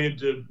people related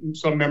to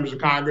some members of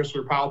Congress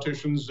or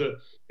politicians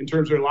in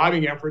terms of their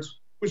lobbying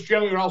efforts, which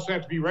generally would also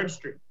have to be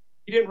registered.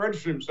 He didn't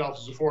register himself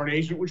as a foreign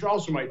agent, which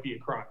also might be a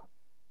crime.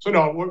 So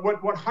no,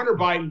 what Hunter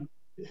Biden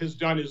has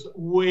done is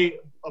way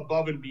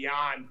above and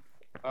beyond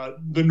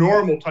the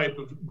normal type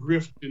of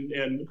grift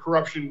and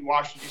corruption in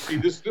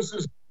Washington, D.C. This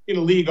is in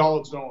a league all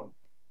its own.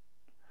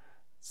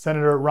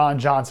 Senator Ron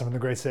Johnson from the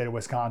great state of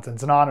Wisconsin.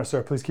 It's an honor,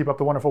 sir. Please keep up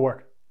the wonderful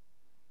work.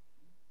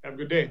 Have a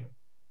good day.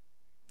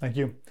 Thank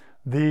you.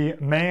 The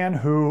man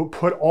who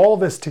put all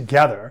this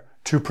together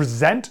to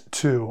present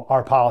to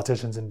our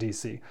politicians in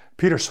D.C.,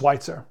 Peter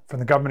Schweizer from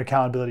the Government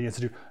Accountability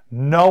Institute.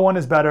 No one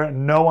is better.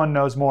 No one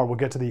knows more. We'll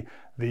get to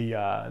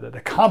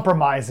the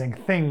compromising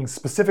things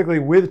specifically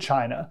with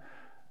China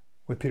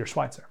with Peter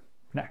Schweizer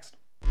next.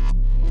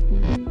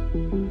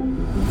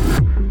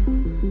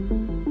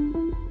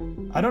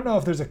 I don't know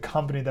if there's a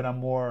company that I'm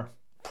more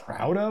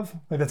proud of.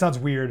 Like, that sounds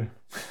weird.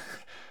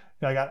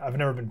 I've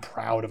never been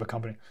proud of a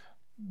company,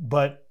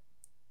 but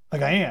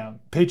like I am.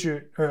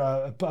 Patriot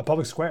or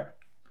Public Square.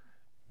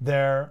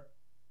 They're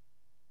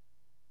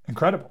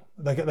incredible.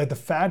 Like the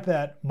fact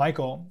that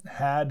Michael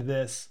had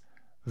this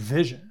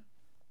vision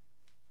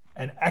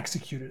and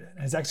executed it,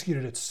 and has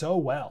executed it so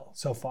well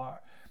so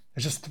far.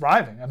 It's just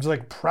thriving. I'm just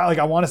like proud. Like,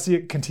 I want to see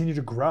it continue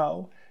to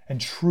grow and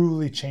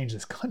truly change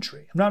this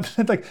country. I'm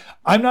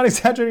not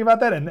exaggerating about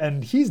that,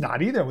 and he's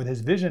not either with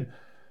his vision.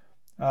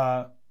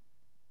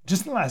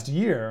 Just in the last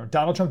year,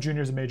 Donald Trump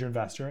Jr. is a major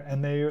investor,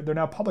 and they're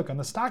now public on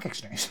the stock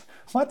exchange.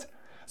 What?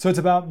 So it's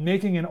about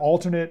making an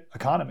alternate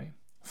economy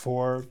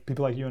for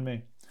people like you and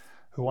me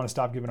who want to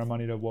stop giving our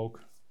money to woke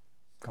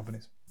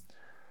companies.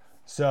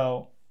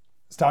 So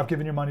stop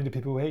giving your money to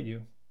people who hate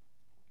you.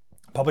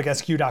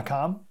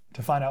 PublicSQ.com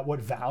to find out what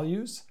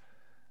values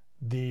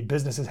the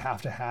businesses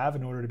have to have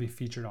in order to be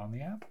featured on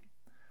the app.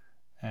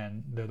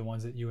 And they're the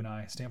ones that you and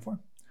I stand for.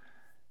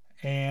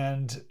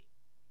 And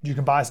you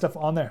can buy stuff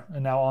on there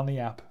and now on the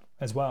app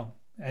as well.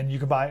 And you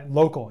can buy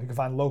local. You can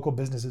find local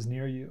businesses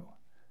near you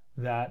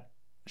that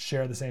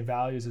share the same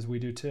values as we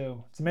do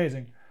too. It's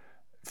amazing.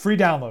 Free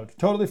download,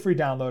 totally free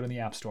download in the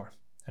App Store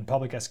and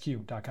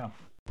publicsq.com.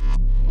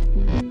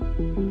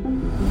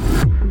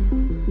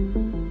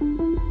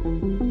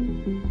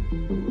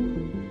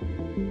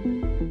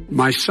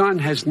 My son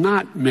has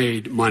not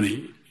made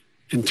money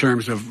in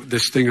terms of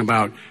this thing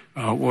about,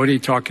 what are you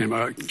talking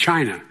about?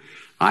 China.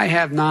 I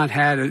have not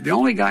had the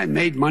only guy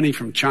made money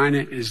from China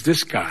is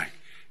this guy.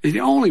 He's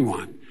the only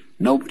one.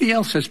 Nobody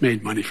else has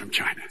made money from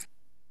China.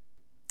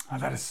 Oh,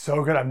 that is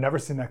so good. I've never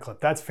seen that clip.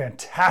 That's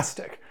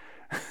fantastic.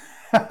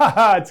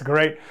 It's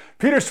great.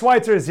 Peter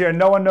Schweizer is here.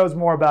 No one knows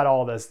more about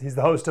all this. He's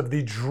the host of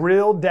the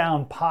Drill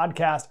Down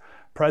podcast,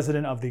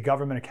 president of the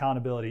Government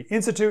Accountability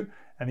Institute,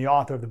 and the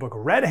author of the book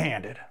Red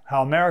Handed: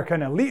 How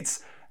American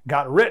Elites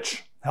Got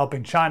Rich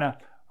Helping China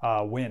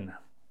Win.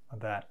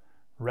 That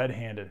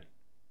red-handed.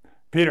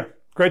 Peter,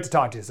 great to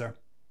talk to you, sir.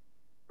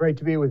 Great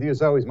to be with you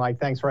as always,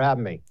 Mike. Thanks for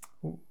having me.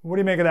 What do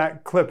you make of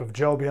that clip of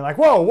Joe being like,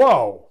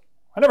 whoa,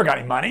 I never got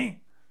any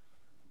money?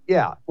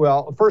 Yeah,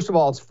 well, first of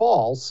all, it's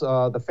false.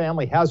 The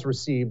family has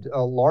received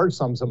large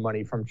sums of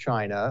money from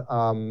China,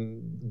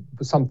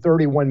 some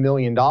 $31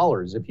 million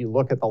if you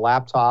look at the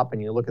laptop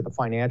and you look at the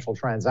financial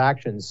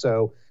transactions.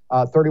 So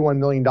 $31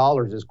 million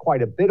is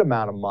quite a bit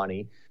amount of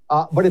money.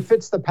 But it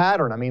fits the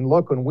pattern. I mean,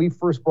 look, when we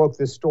first broke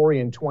this story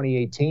in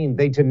 2018,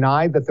 they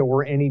denied that there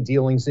were any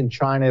dealings in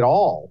China at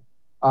all.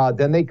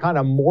 Then they kind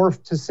of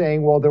morphed to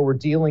saying, well, there were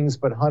dealings,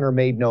 but Hunter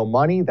made no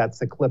money. That's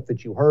the clip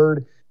that you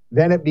heard.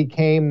 Then it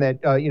became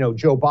that,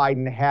 Joe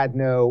Biden had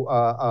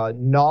no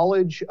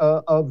knowledge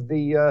of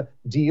the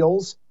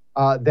deals.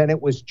 Then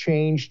it was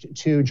changed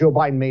to Joe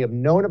Biden may have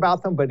known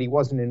about them, but he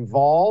wasn't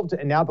involved.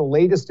 And now the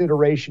latest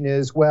iteration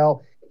is,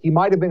 well, he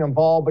might have been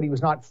involved, but he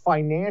was not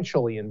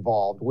financially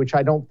involved, which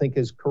I don't think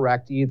is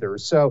correct either.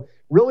 So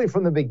really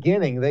from the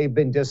beginning, they've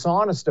been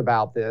dishonest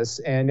about this.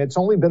 And it's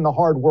only been the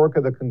hard work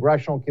of the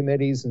congressional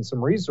committees and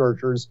some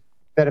researchers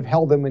that have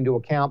held them into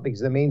account, because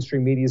the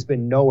mainstream media has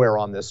been nowhere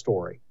on this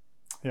story.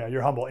 Yeah,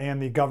 you're humble.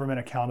 And the Government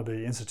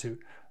Accountability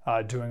Institute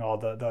doing all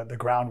the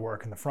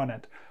groundwork in the front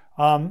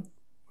end.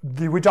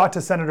 We talked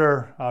to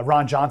Senator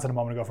Ron Johnson a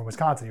moment ago from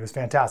Wisconsin. He was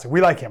fantastic.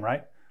 We like him,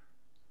 right?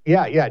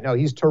 Yeah, no,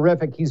 he's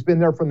terrific. He's been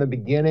there from the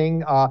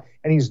beginning,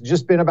 and he's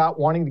just been about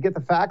wanting to get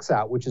the facts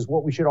out, which is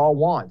what we should all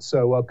want.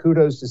 So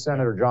kudos to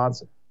Senator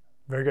Johnson.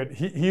 Very good.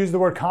 He used the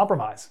word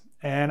compromise,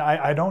 and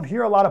I don't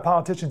hear a lot of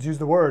politicians use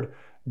the word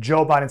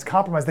Joe Biden's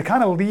compromise. They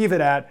kind of leave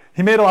it at,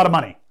 he made a lot of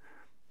money,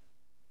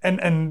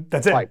 and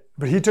that's it. Right.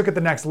 But he took it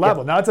the next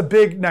level. Yeah. Now it's a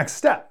big next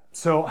step.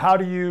 So how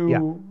do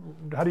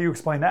you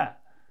explain that?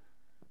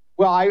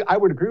 Well, I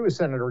would agree with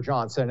Senator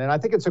Johnson, and I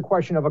think it's a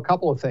question of a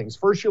couple of things.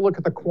 First, you look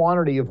at the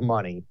quantity of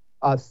money,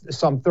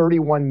 some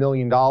 $31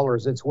 million.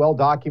 It's well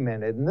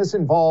documented, and this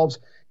involves,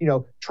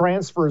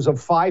 transfers of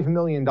 $5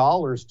 million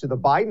to the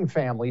Biden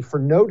family for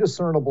no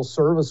discernible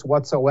service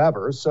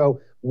whatsoever.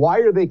 So why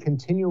are they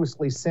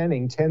continuously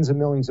sending tens of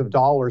millions of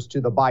dollars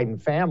to the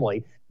Biden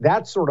family?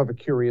 That's sort of a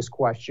curious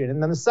question.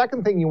 And then the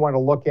second thing you want to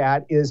look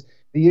at is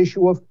the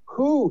issue of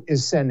who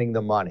is sending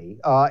the money.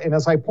 And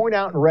as I point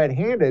out in Red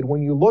Handed,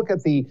 when you look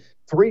at the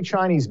 3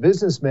 Chinese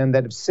businessmen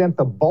that have sent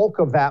the bulk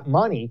of that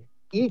money,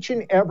 each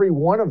and every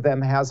one of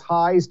them has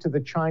ties to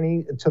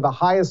the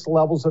highest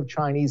levels of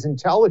Chinese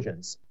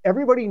intelligence.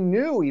 Everybody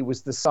knew he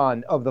was the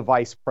son of the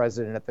vice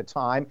president at the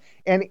time,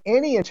 and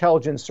any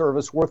intelligence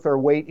service worth their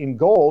weight in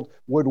gold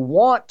would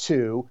want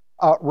to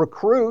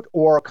recruit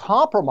or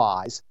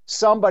compromise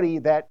somebody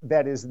that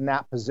is in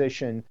that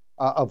position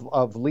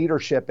of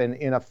leadership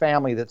in a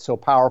family that's so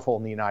powerful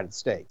in the United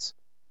States.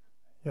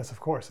 Yes, of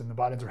course. And the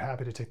Bidens are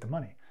happy to take the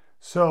money.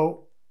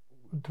 So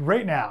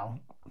right now,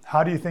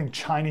 how do you think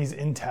Chinese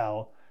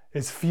intel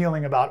is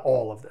feeling about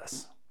all of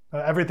this?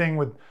 Everything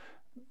with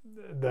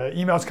the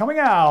emails coming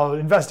out,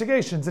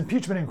 investigations,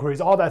 impeachment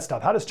inquiries, all that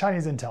stuff. How does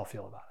Chinese intel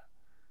feel about it?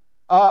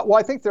 Well,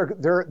 I think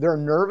they're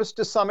nervous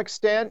to some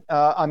extent.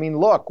 I mean,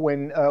 look,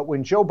 when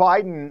Joe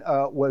Biden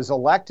was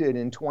elected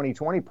in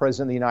 2020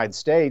 president of the United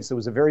States, there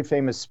was a very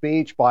famous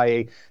speech by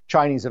a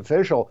Chinese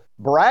official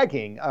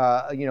bragging,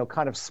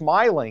 kind of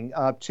smiling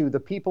to the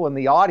people in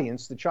the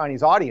audience, the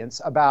Chinese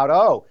audience,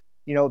 about,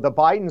 the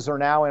Bidens are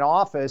now in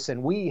office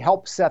and we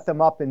helped set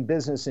them up in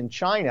business in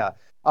China.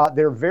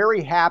 They're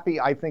very happy,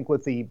 I think,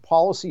 with the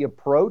policy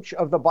approach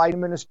of the Biden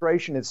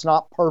administration. It's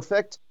not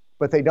perfect,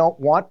 but they don't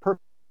want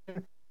perfect.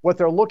 What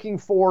they're looking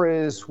for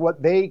is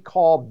what they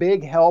call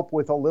big help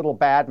with a little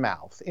bad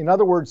mouth. In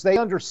other words, they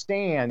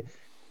understand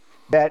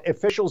that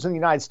officials in the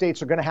United States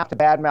are going to have to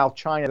badmouth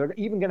China. They're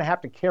even going to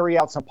have to carry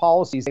out some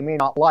policies they may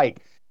not like.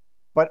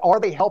 But are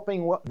they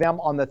helping them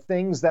on the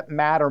things that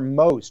matter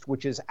most,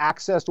 which is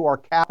access to our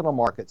capital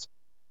markets,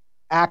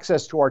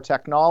 access to our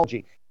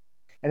technology?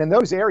 And in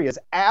those areas,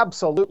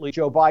 absolutely,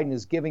 Joe Biden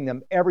is giving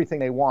them everything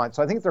they want.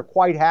 So I think they're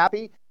quite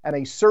happy, and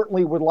they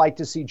certainly would like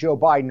to see Joe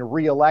Biden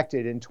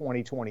reelected in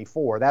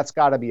 2024. That's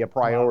got to be a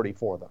priority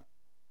for them.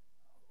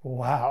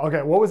 Wow.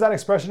 Okay. What was that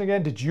expression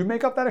again? Did you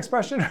make up that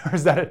expression, or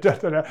is that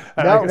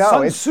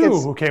Sun Tzu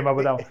who came up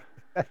with that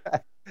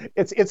one?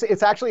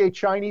 It's actually a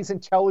Chinese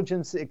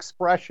intelligence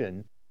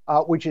expression,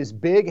 which is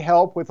big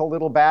help with a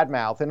little bad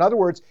mouth. In other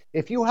words,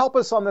 if you help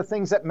us on the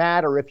things that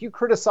matter, if you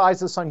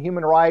criticize us on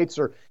human rights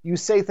or you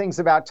say things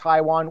about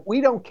Taiwan, we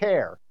don't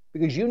care,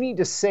 because you need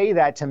to say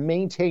that to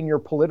maintain your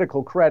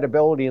political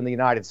credibility in the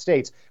United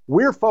States.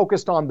 We're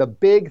focused on the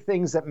big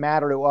things that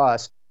matter to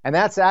us, and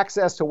that's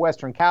access to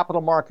Western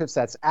capital markets,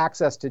 that's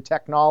access to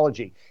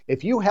technology.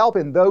 If you help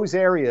in those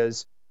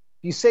areas,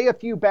 you say a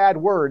few bad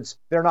words,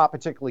 they're not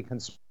particularly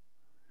concerned.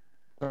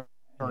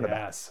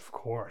 Yes, of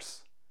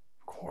course.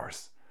 Of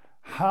course.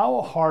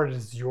 How hard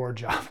is your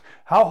job?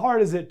 How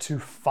hard is it to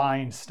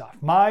find stuff?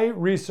 My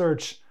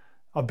research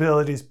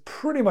abilities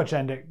pretty much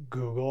end at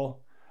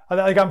Google.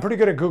 Like, I'm pretty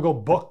good at Google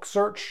book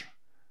search.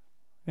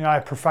 You know, I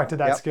perfected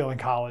that skill in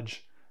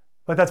college,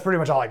 but that's pretty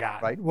much all I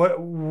got. Right.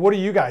 What do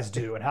you guys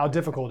do, and how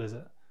difficult is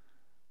it?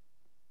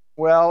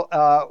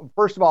 Well,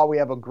 first of all, we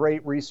have a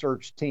great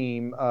research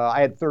team.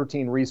 I had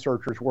 13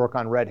 researchers work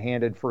on Red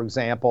Handed, for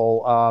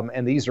example,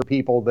 and these are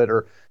people that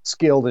are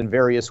skilled in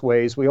various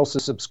ways. We also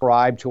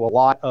subscribe to a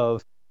lot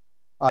of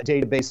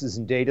databases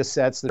and data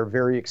sets that are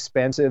very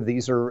expensive.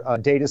 These are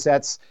data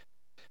sets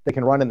that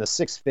can run in the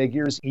six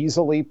figures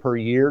easily per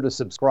year to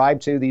subscribe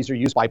to. These are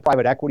used by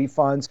private equity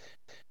funds.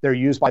 They're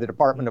used by the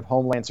Department of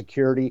Homeland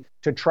Security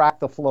to track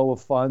the flow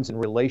of funds and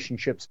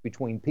relationships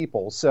between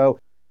people. So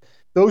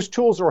those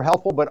tools are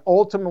helpful, but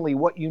ultimately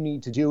what you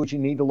need to do is you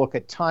need to look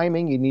at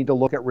timing, you need to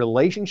look at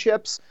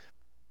relationships,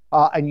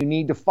 and you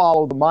need to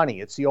follow the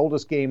money. It's the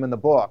oldest game in the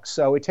book.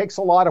 So it takes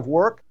a lot of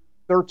work.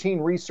 13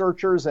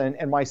 researchers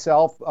and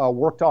myself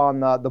worked on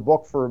the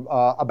book for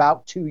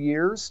about 2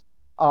 years.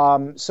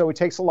 So it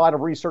takes a lot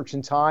of research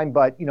and time,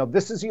 but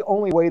this is the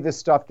only way this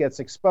stuff gets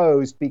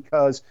exposed,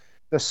 because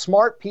the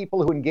smart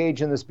people who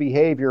engage in this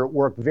behavior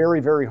work very,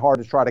 very hard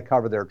to try to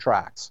cover their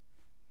tracks.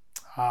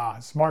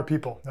 Smart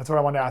people. That's what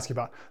I wanted to ask you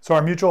about. So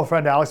our mutual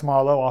friend Alex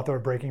Marlow, author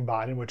of Breaking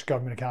Biden, which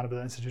Government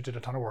Accountability Institute did a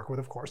ton of work with,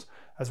 of course,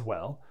 as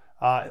well.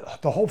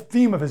 The whole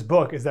theme of his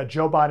book is that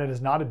Joe Biden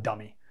is not a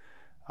dummy.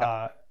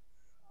 I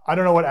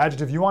don't know what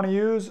adjective you want to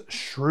use.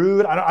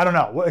 Shrewd. I don't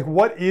know. Like,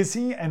 what is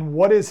he, and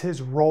what is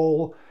his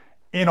role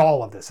in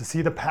all of this? Is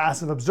he the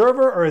passive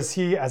observer, or is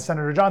he, as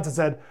Senator Johnson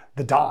said,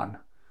 the Don?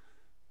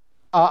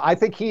 I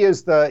think he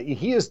is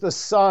the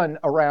sun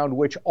around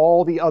which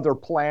all the other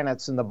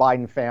planets in the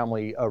Biden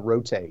family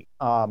rotate.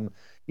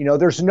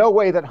 There's no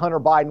way that Hunter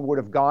Biden would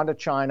have gone to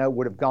China,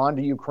 would have gone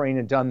to Ukraine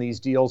and done these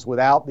deals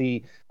without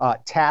the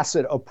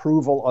tacit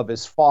approval of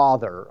his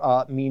father,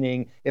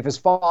 meaning if his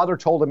father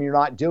told him you're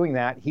not doing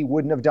that, he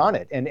wouldn't have done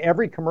it. And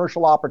every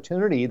commercial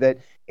opportunity that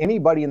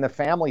anybody in the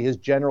family has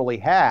generally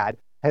had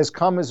has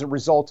come as a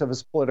result of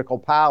his political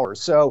power.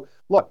 So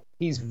look,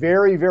 he's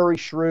very, very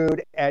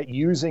shrewd at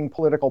using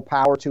political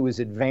power to his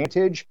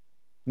advantage,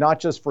 not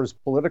just for his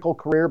political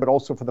career, but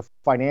also for the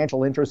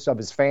financial interests of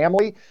his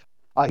family.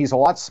 He's a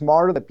lot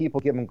smarter than people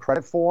give him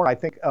credit for. I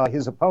think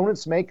his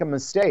opponents make a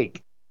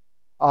mistake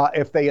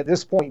if they, at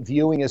this point,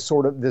 viewing as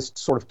this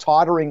sort of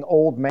tottering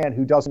old man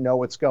who doesn't know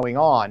what's going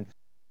on.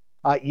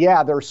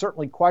 There are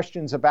certainly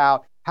questions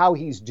about how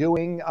he's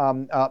doing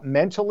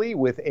mentally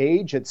with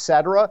age, et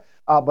cetera.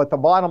 But the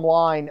bottom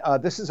line,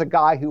 this is a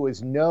guy who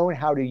has known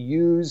how to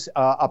use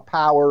a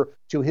power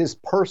to his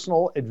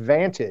personal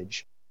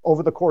advantage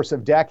over the course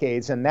of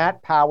decades, and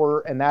that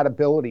power and that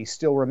ability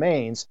still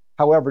remains,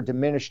 however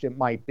diminished it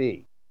might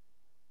be.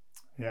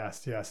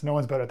 Yes. No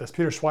one's better at this.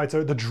 Peter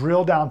Schweizer, the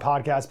Drill Down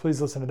podcast. Please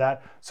listen to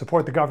that.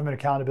 Support the Government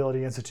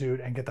Accountability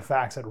Institute and get the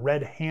facts at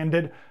Red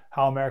Handed,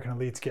 How American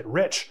Elites Get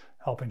Rich,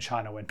 Helping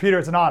China Win. Peter,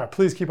 it's an honor.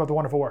 Please keep up the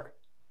wonderful work.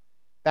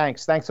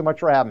 Thanks so much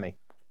for having me.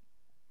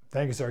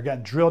 Thank you, sir.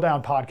 Again, Drill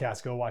Down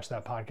podcast. Go watch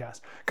that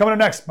podcast. Coming up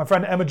next, my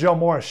friend Emma Jo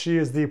Morris. She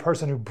is the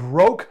person who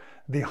broke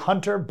the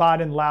Hunter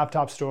Biden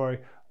laptop story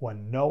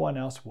when no one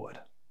else would.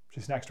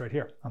 She's next right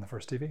here on The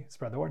First TV.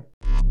 Spread the word.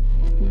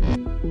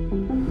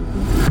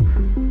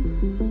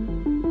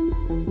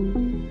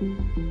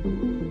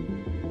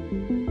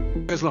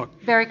 Because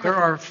look, there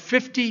are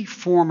 50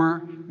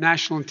 former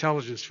national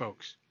intelligence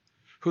folks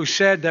who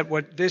said that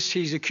what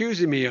he's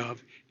accusing me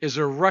of is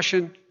a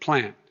Russian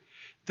plant.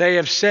 They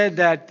have said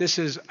that this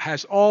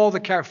has all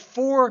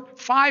the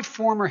 5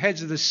 former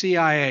heads of the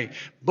CIA,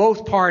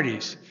 both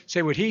parties,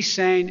 say what he's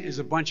saying is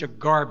a bunch of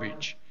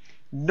garbage.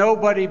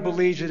 Nobody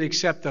believes it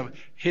except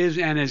his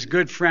and his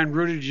good friend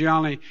Rudy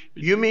Giuliani.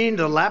 You mean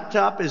the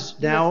laptop is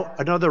now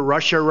another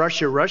Russia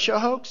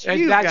hoax?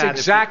 That's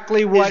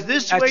exactly what. Is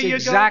this where you're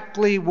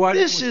going?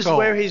 This is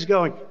where he's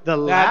going. The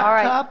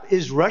laptop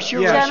is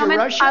Russia. Gentlemen,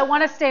 I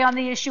want to stay on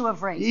the issue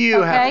of race.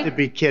 You have to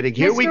be kidding.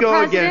 Here we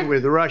go again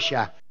with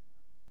Russia.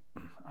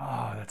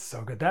 Oh, that's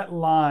so good. That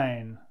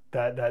line,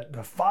 that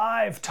the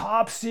 5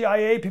 top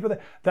CIA people,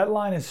 that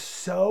line is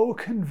so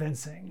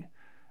convincing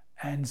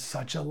and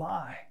such a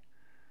lie.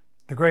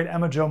 The great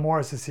Emma Jo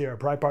Morris is here,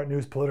 Breitbart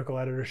News political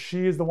editor.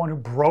 She is the one who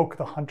broke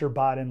the Hunter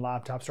Biden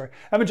laptop story.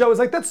 Emma Jo was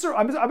like, I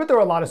bet there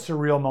were a lot of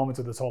surreal moments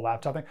with this whole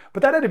laptop thing,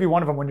 but that had to be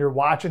one of them when you're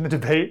watching the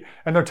debate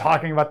and they're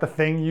talking about the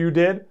thing you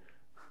did.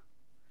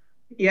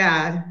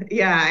 Yeah.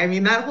 I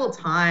mean, that whole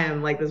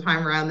time, like the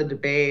time around the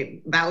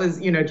debate, that was,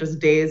 just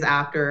days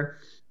after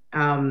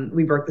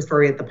we broke the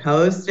story at the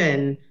Post,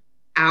 and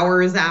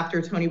hours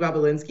after Tony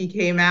Bobulinski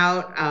came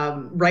out,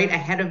 right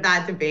ahead of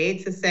that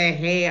debate, to say,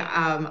 hey,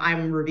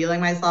 I'm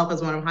revealing myself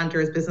as one of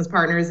Hunter's business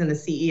partners in the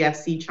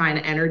CEFC China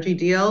energy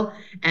deal.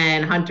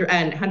 And Hunter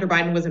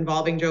Biden was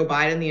involving Joe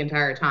Biden the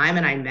entire time.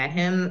 And I met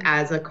him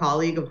as a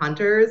colleague of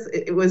Hunter's.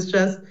 It was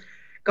just,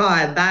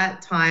 God,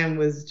 that time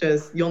was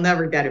just, you'll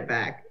never get it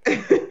back.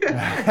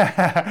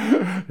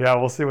 Yeah,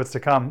 we'll see what's to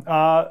come.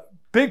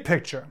 big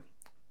picture,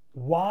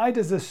 why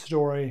does this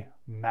story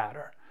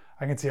matter?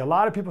 I can see a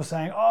lot of people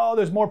saying, oh,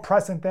 there's more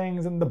pressing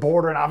things in the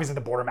border, and obviously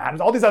the border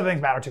matters. All these other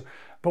things matter too.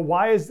 But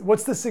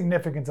what's the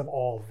significance of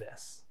all of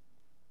this?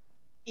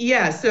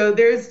 Yeah, so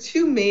there's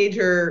two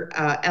major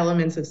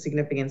elements of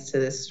significance to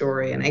this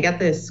story. And I get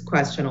this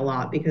question a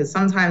lot because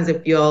sometimes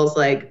it feels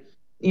like,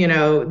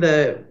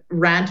 the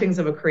rantings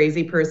of a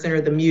crazy person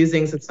or the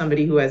musings of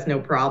somebody who has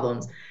no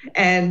problems.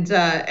 And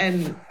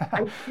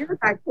I hear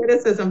that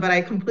criticism, but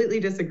I completely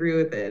disagree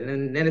with it.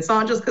 And it's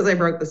not just because I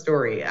broke the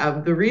story.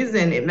 The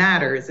reason it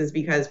matters is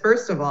because,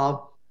 first of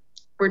all,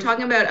 we're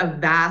talking about a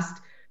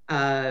vast,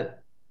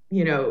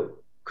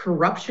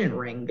 corruption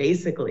ring,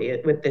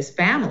 basically, with this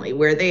family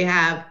where they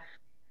have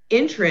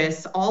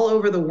interests all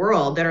over the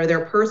world that are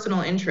their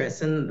personal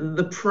interests. And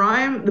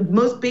the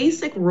most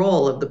basic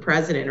role of the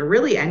president, or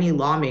really any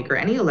lawmaker,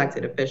 any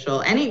elected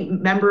official, any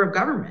member of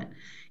government,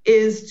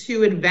 is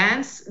to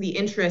advance the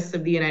interests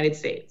of the United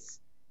States.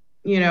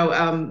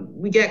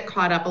 We get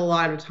caught up a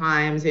lot of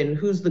times in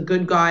who's the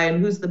good guy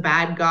and who's the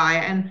bad guy.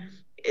 And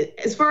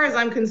as far as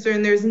I'm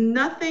concerned, there's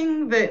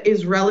nothing that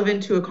is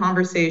relevant to a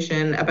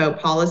conversation about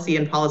policy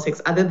and politics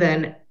other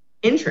than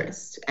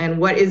interest and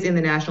what is in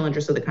the national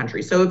interest of the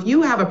country. So if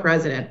you have a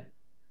president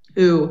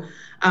who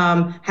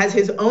has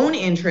his own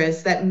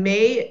interests that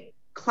may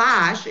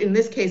clash, in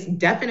this case,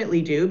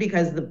 definitely do,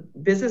 because the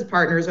business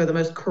partners are the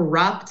most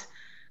corrupt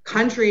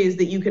countries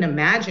that you can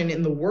imagine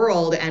in the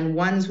world, and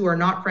ones who are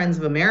not friends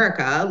of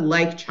America,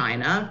 like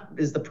China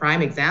is the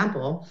prime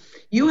example.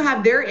 You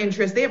have their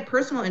interests, they have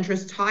personal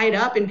interests tied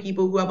up in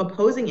people who have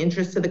opposing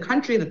interests to the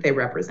country that they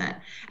represent.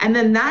 And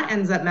then that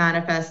ends up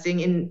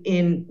manifesting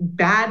in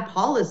bad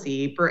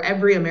policy for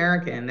every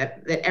American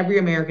that every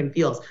American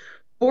feels.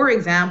 For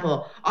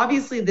example,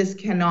 obviously this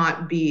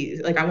cannot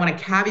be, I want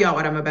to caveat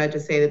what I'm about to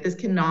say, that this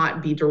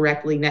cannot be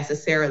directly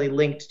necessarily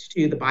linked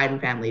to the Biden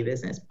family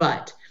business.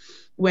 But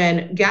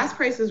when gas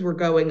prices were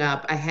going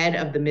up ahead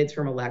of the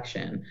midterm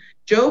election,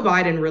 Joe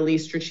Biden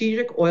released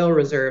strategic oil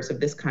reserves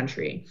of this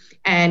country,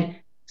 and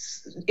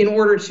in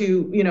order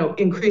to,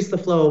 increase the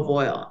flow of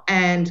oil.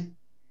 And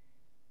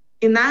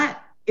in that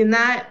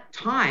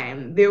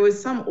time, there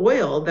was some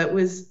oil that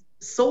was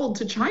sold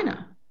to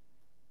China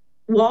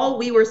while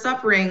we were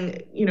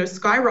suffering,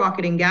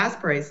 skyrocketing gas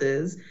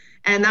prices.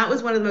 And that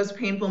was one of the most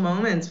painful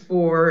moments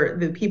for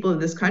the people of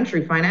this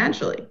country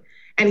financially.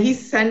 And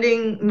he's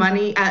sending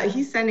money,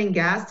 he's sending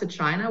gas to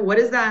China. What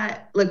is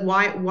that?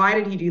 Why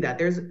did he do that?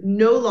 There's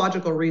no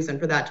logical reason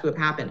for that to have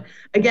happened.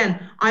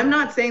 Again, I'm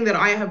not saying that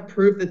I have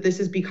proof that this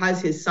is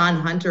because his son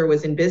Hunter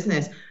was in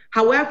business.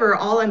 However,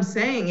 all I'm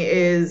saying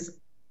is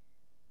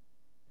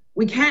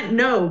we can't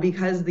know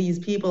because these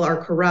people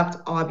are corrupt,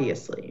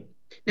 obviously.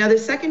 Now, the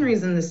second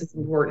reason this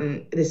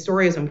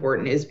story is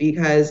important, is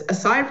because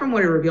aside from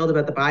what it revealed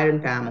about the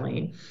Biden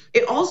family,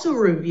 it also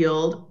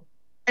revealed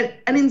an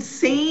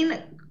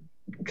insane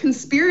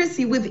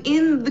conspiracy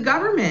within the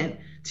government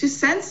to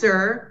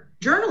censor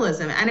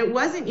journalism. And it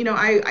wasn't,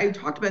 I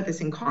talked about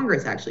this in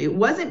Congress, actually. It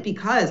wasn't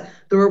because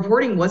the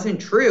reporting wasn't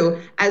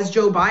true, as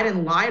Joe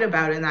Biden lied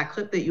about in that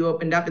clip that you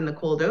opened up in the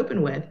cold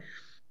open with.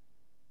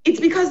 It's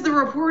because the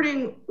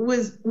reporting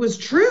was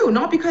true,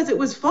 not because it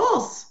was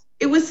false.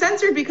 It was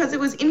censored because it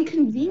was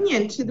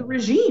inconvenient to the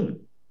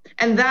regime.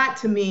 And that,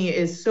 to me,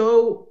 is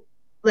so,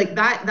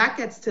 that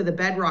gets to the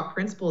bedrock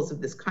principles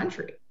of this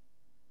country.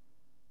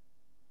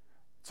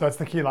 So that's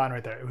the key line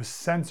right there. It was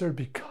censored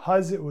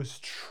because it was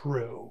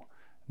true,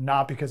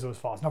 not because it was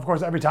false. Now, of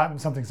course, every time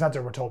something's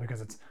censored, we're told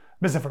because it's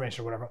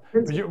misinformation or whatever.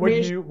 But what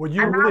you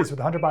released with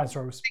the Hunter Biden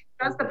story was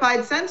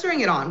justified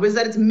censoring it on was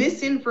that it's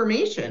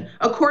misinformation.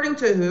 According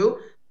to who?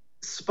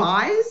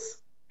 Spies?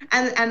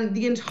 And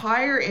the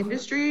entire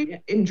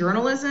industry in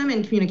journalism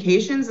and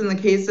communications, in the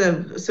case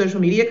of social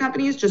media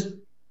companies, just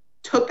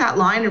took that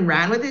line and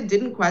ran with it,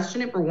 didn't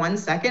question it for 1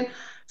 second.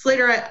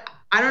 Slater,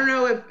 I don't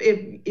know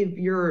if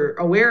you're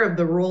aware of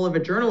the role of a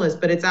journalist,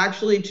 but it's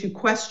actually to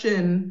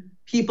question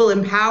people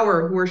in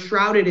power who are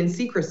shrouded in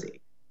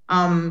secrecy.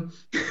 If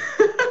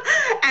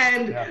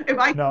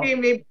I can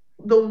name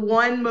the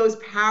one most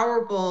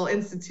powerful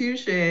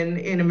institution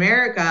in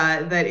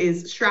America that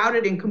is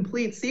shrouded in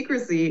complete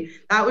secrecy,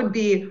 that would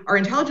be our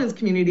intelligence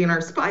community and our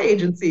spy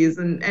agencies,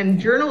 and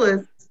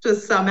journalists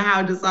just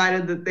somehow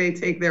decided that they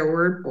take their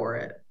word for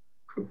it.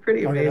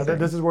 Pretty amazing. Okay,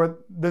 this is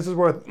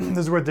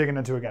worth digging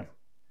into again.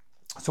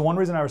 So one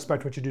reason I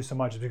respect what you do so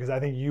much is because I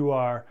think you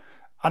are,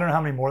 I don't know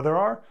how many more there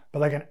are, but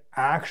like an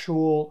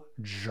actual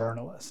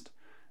journalist.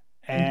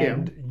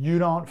 And you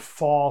don't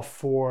fall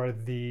for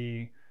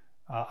the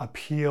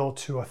appeal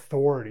to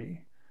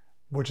authority,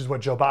 which is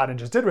what Joe Biden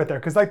just did right there.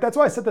 Because that's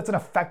why I said that's an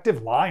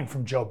effective line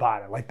from Joe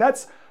Biden.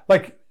 That's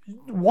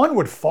one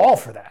would fall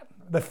for that.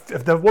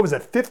 What was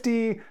it,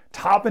 50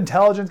 top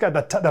intelligence guys,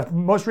 the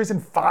most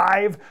recent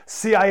 5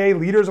 CIA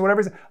leaders or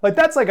whatever.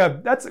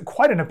 That's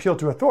quite an appeal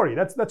to authority.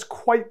 That's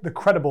quite the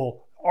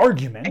credible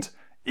argument,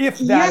 if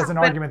that is an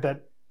argument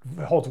that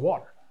holds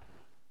water.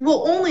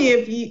 Well, only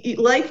if you,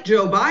 like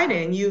Joe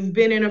Biden, you've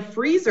been in a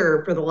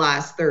freezer for the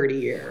last 30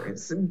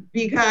 years.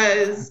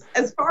 Because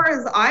as far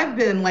as I've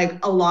been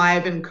like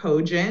alive and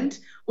cogent,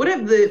 what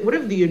have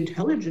the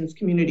intelligence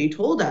community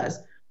told us?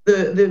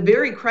 The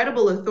very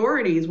credible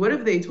authorities, what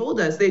have they told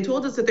us? They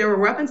told us that there were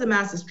weapons of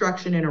mass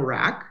destruction in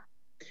Iraq.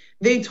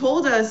 They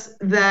told us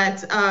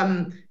that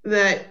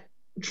that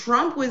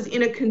Trump was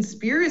in a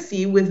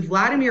conspiracy with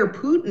Vladimir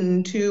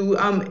Putin to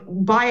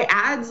buy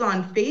ads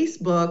on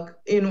Facebook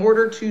in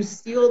order to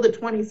steal the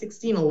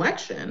 2016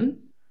 election.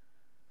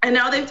 And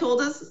now they've told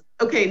us,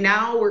 okay,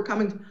 now we're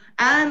coming.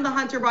 And the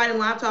Hunter Biden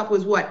laptop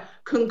was what?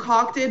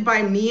 Concocted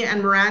by me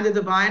and Miranda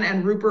Devine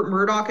and Rupert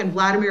Murdoch and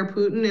Vladimir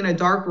Putin in a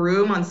dark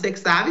room on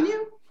 6th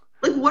Avenue?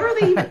 Like, what are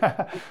they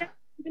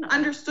even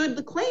understood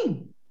the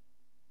claim?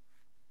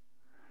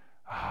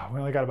 We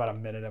only got about a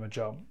minute, Emma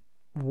Jo.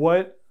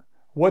 What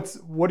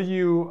do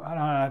you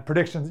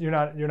predictions? You're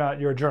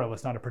a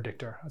journalist, not a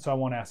predictor, so I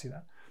won't ask you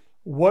that.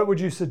 What would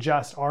you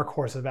suggest our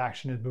course of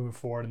action is moving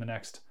forward in the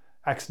next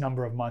X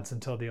number of months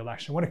until the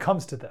election when it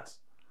comes to this?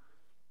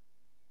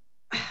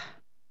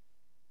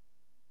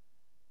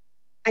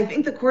 I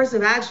think the course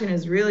of action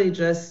is really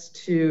just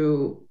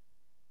to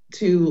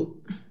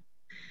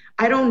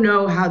I don't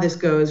know how this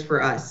goes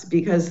for us,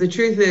 because the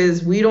truth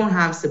is we don't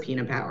have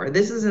subpoena power.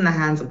 This is in the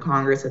hands of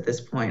Congress at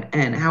this point,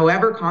 and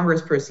however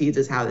Congress proceeds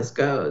is how this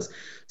goes.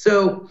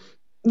 So,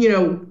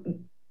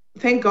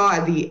 thank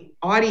God the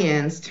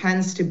audience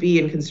tends to be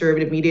in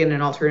conservative media and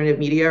in alternative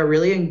media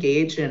really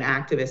engaged in an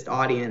activist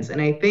audience.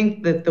 And I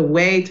think that the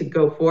way to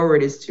go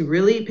forward is to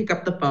really pick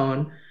up the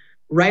phone,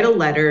 write a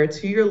letter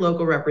to your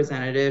local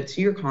representative, to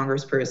your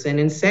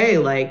congressperson, and say,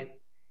 like,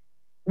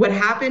 what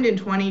happened in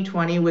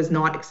 2020 was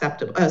not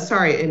acceptable. In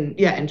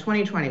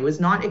 2020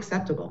 was not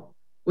acceptable,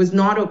 was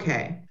not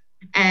okay.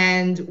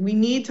 And we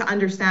need to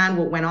understand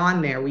what went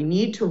on there. We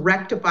need to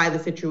rectify the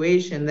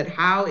situation, that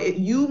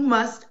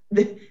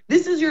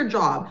this is your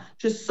job,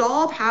 to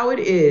solve how it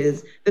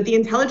is that the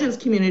intelligence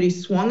community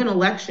swung an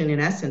election, in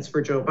essence,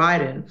 for Joe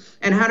Biden,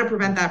 and how to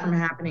prevent that from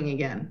happening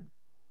again.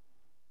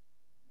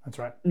 That's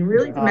right. And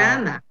really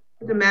demand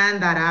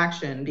that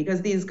action,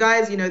 because these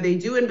guys, they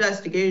do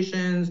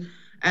investigations,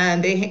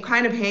 and they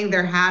kind of hang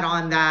their hat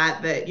on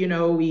that,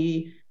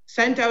 we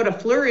sent out a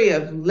flurry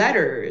of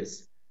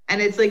letters.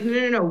 And it's like,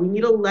 no. We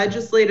need a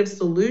legislative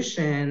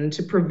solution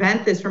to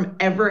prevent this from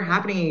ever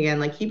happening again.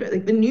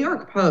 The New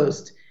York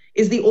Post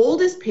is the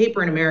oldest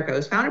paper in America. It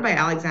was founded by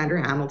Alexander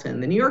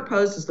Hamilton. The New York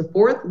Post is the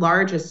 4th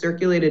largest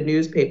circulated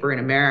newspaper in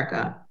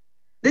America.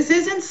 This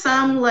isn't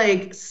some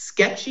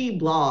sketchy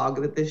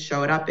blog that this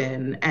showed up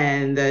in,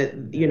 and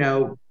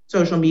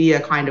social media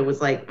kind of was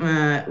like,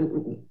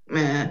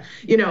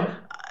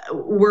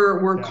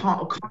 we're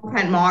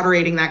content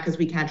moderating that because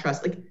we can't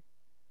trust.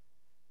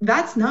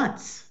 That's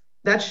nuts.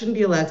 That shouldn't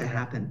be allowed to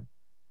happen.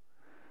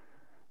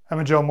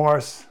 Emma Jo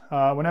Morse.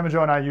 When Emma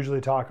Jo and I usually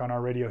talk on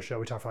our radio show,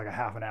 we talk for like a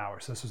half an hour,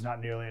 so this was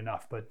not nearly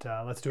enough, but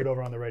let's do it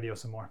over on the radio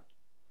some more.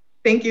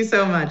 Thank you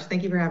so much.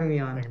 Thank you for having me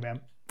on. Thank you, ma'am.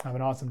 Have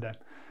an awesome day.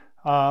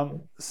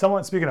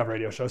 Speaking of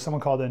radio shows,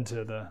 someone called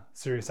into the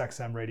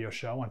SiriusXM radio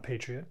show on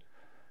Patriot,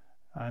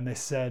 and they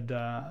said,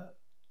 I'll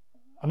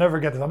never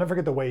forget this. I'll never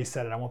forget the way he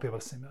said it. I won't be able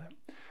to simulate it.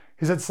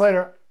 He said,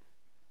 Slater,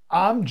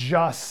 I'm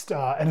just,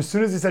 and as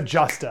soon as he said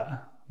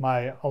justa,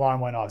 my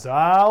alarm went off. So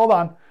hold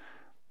on.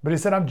 But he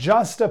said, I'm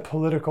just a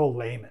political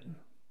layman.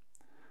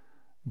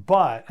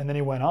 And then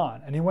he went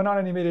on and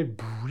he made a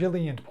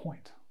brilliant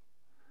point.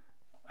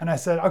 And I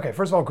said, okay,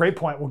 first of all, great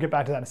point. We'll get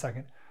back to that in a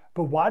second.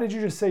 But why did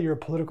you just say you're a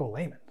political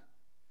layman?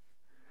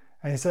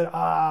 And he said,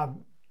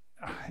 I'm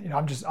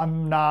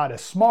not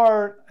as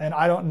smart, and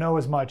I don't know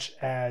as much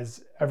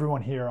as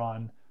everyone here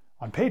on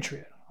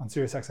Patriot, on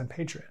SiriusXM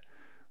Patriot.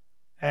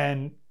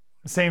 And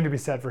same to be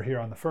said for here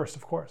on the First,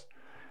 of course.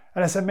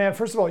 And I said, man,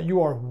 first of all,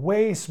 you are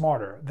way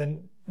smarter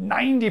than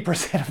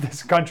 90% of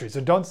this country.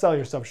 So don't sell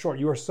yourself short.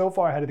 You are so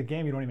far ahead of the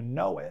game, you don't even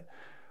know it.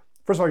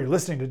 First of all, you're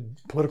listening to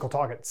political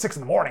talk at 6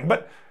 a.m.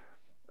 But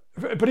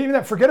even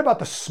that, forget about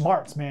the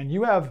smarts, man.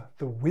 You have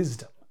the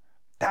wisdom.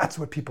 That's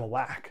what people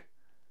lack.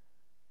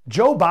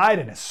 Joe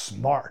Biden is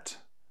smart.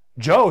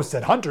 Joe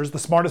said Hunter's the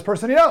smartest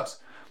person he knows.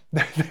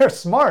 They're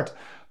smart,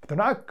 but they're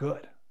not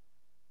good.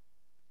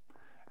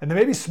 And they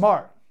may be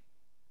smart,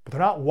 but they're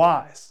not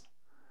wise.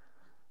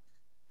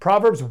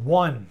 Proverbs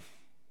 1.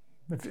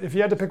 If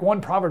you had to pick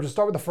one proverb, just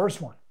start with the first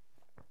one.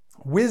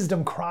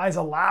 Wisdom cries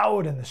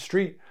aloud in the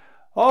street.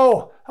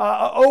 Oh,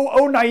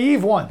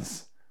 naive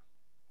ones.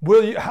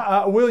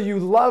 How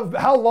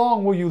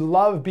long will you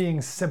love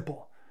being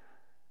simple?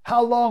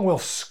 How long will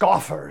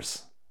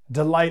scoffers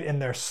delight in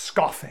their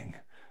scoffing,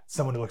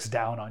 someone who looks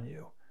down on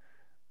you?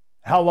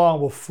 How long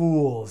will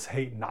fools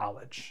hate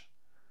knowledge?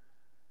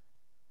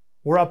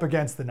 We're up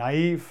against the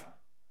naive,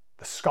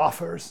 the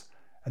scoffers,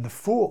 and the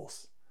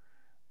fools.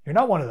 You're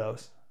not one of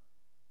those.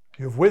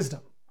 You have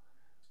wisdom.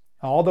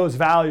 All those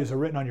values are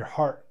written on your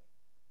heart.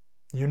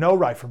 You know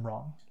right from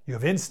wrong. You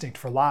have instinct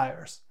for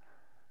liars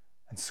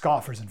and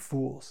scoffers and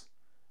fools.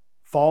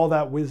 Follow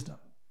that wisdom.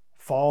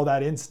 Follow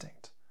that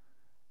instinct.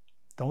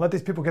 Don't let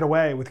these people get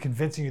away with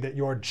convincing you that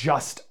you're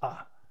just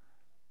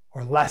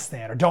or less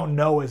than, or don't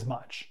know as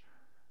much.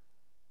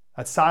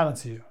 That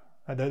silences you.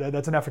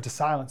 That's an effort to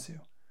silence you.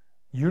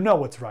 You know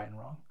what's right and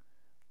wrong.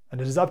 And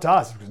it is up to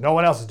us, because no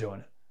one else is doing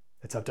it.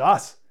 It's up to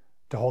us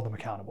to hold them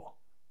accountable.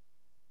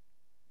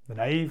 The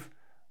naive,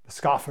 the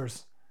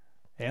scoffers,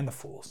 and the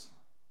fools.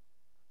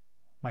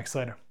 Mike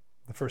Slater,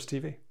 The First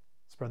TV.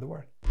 Spread the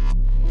word.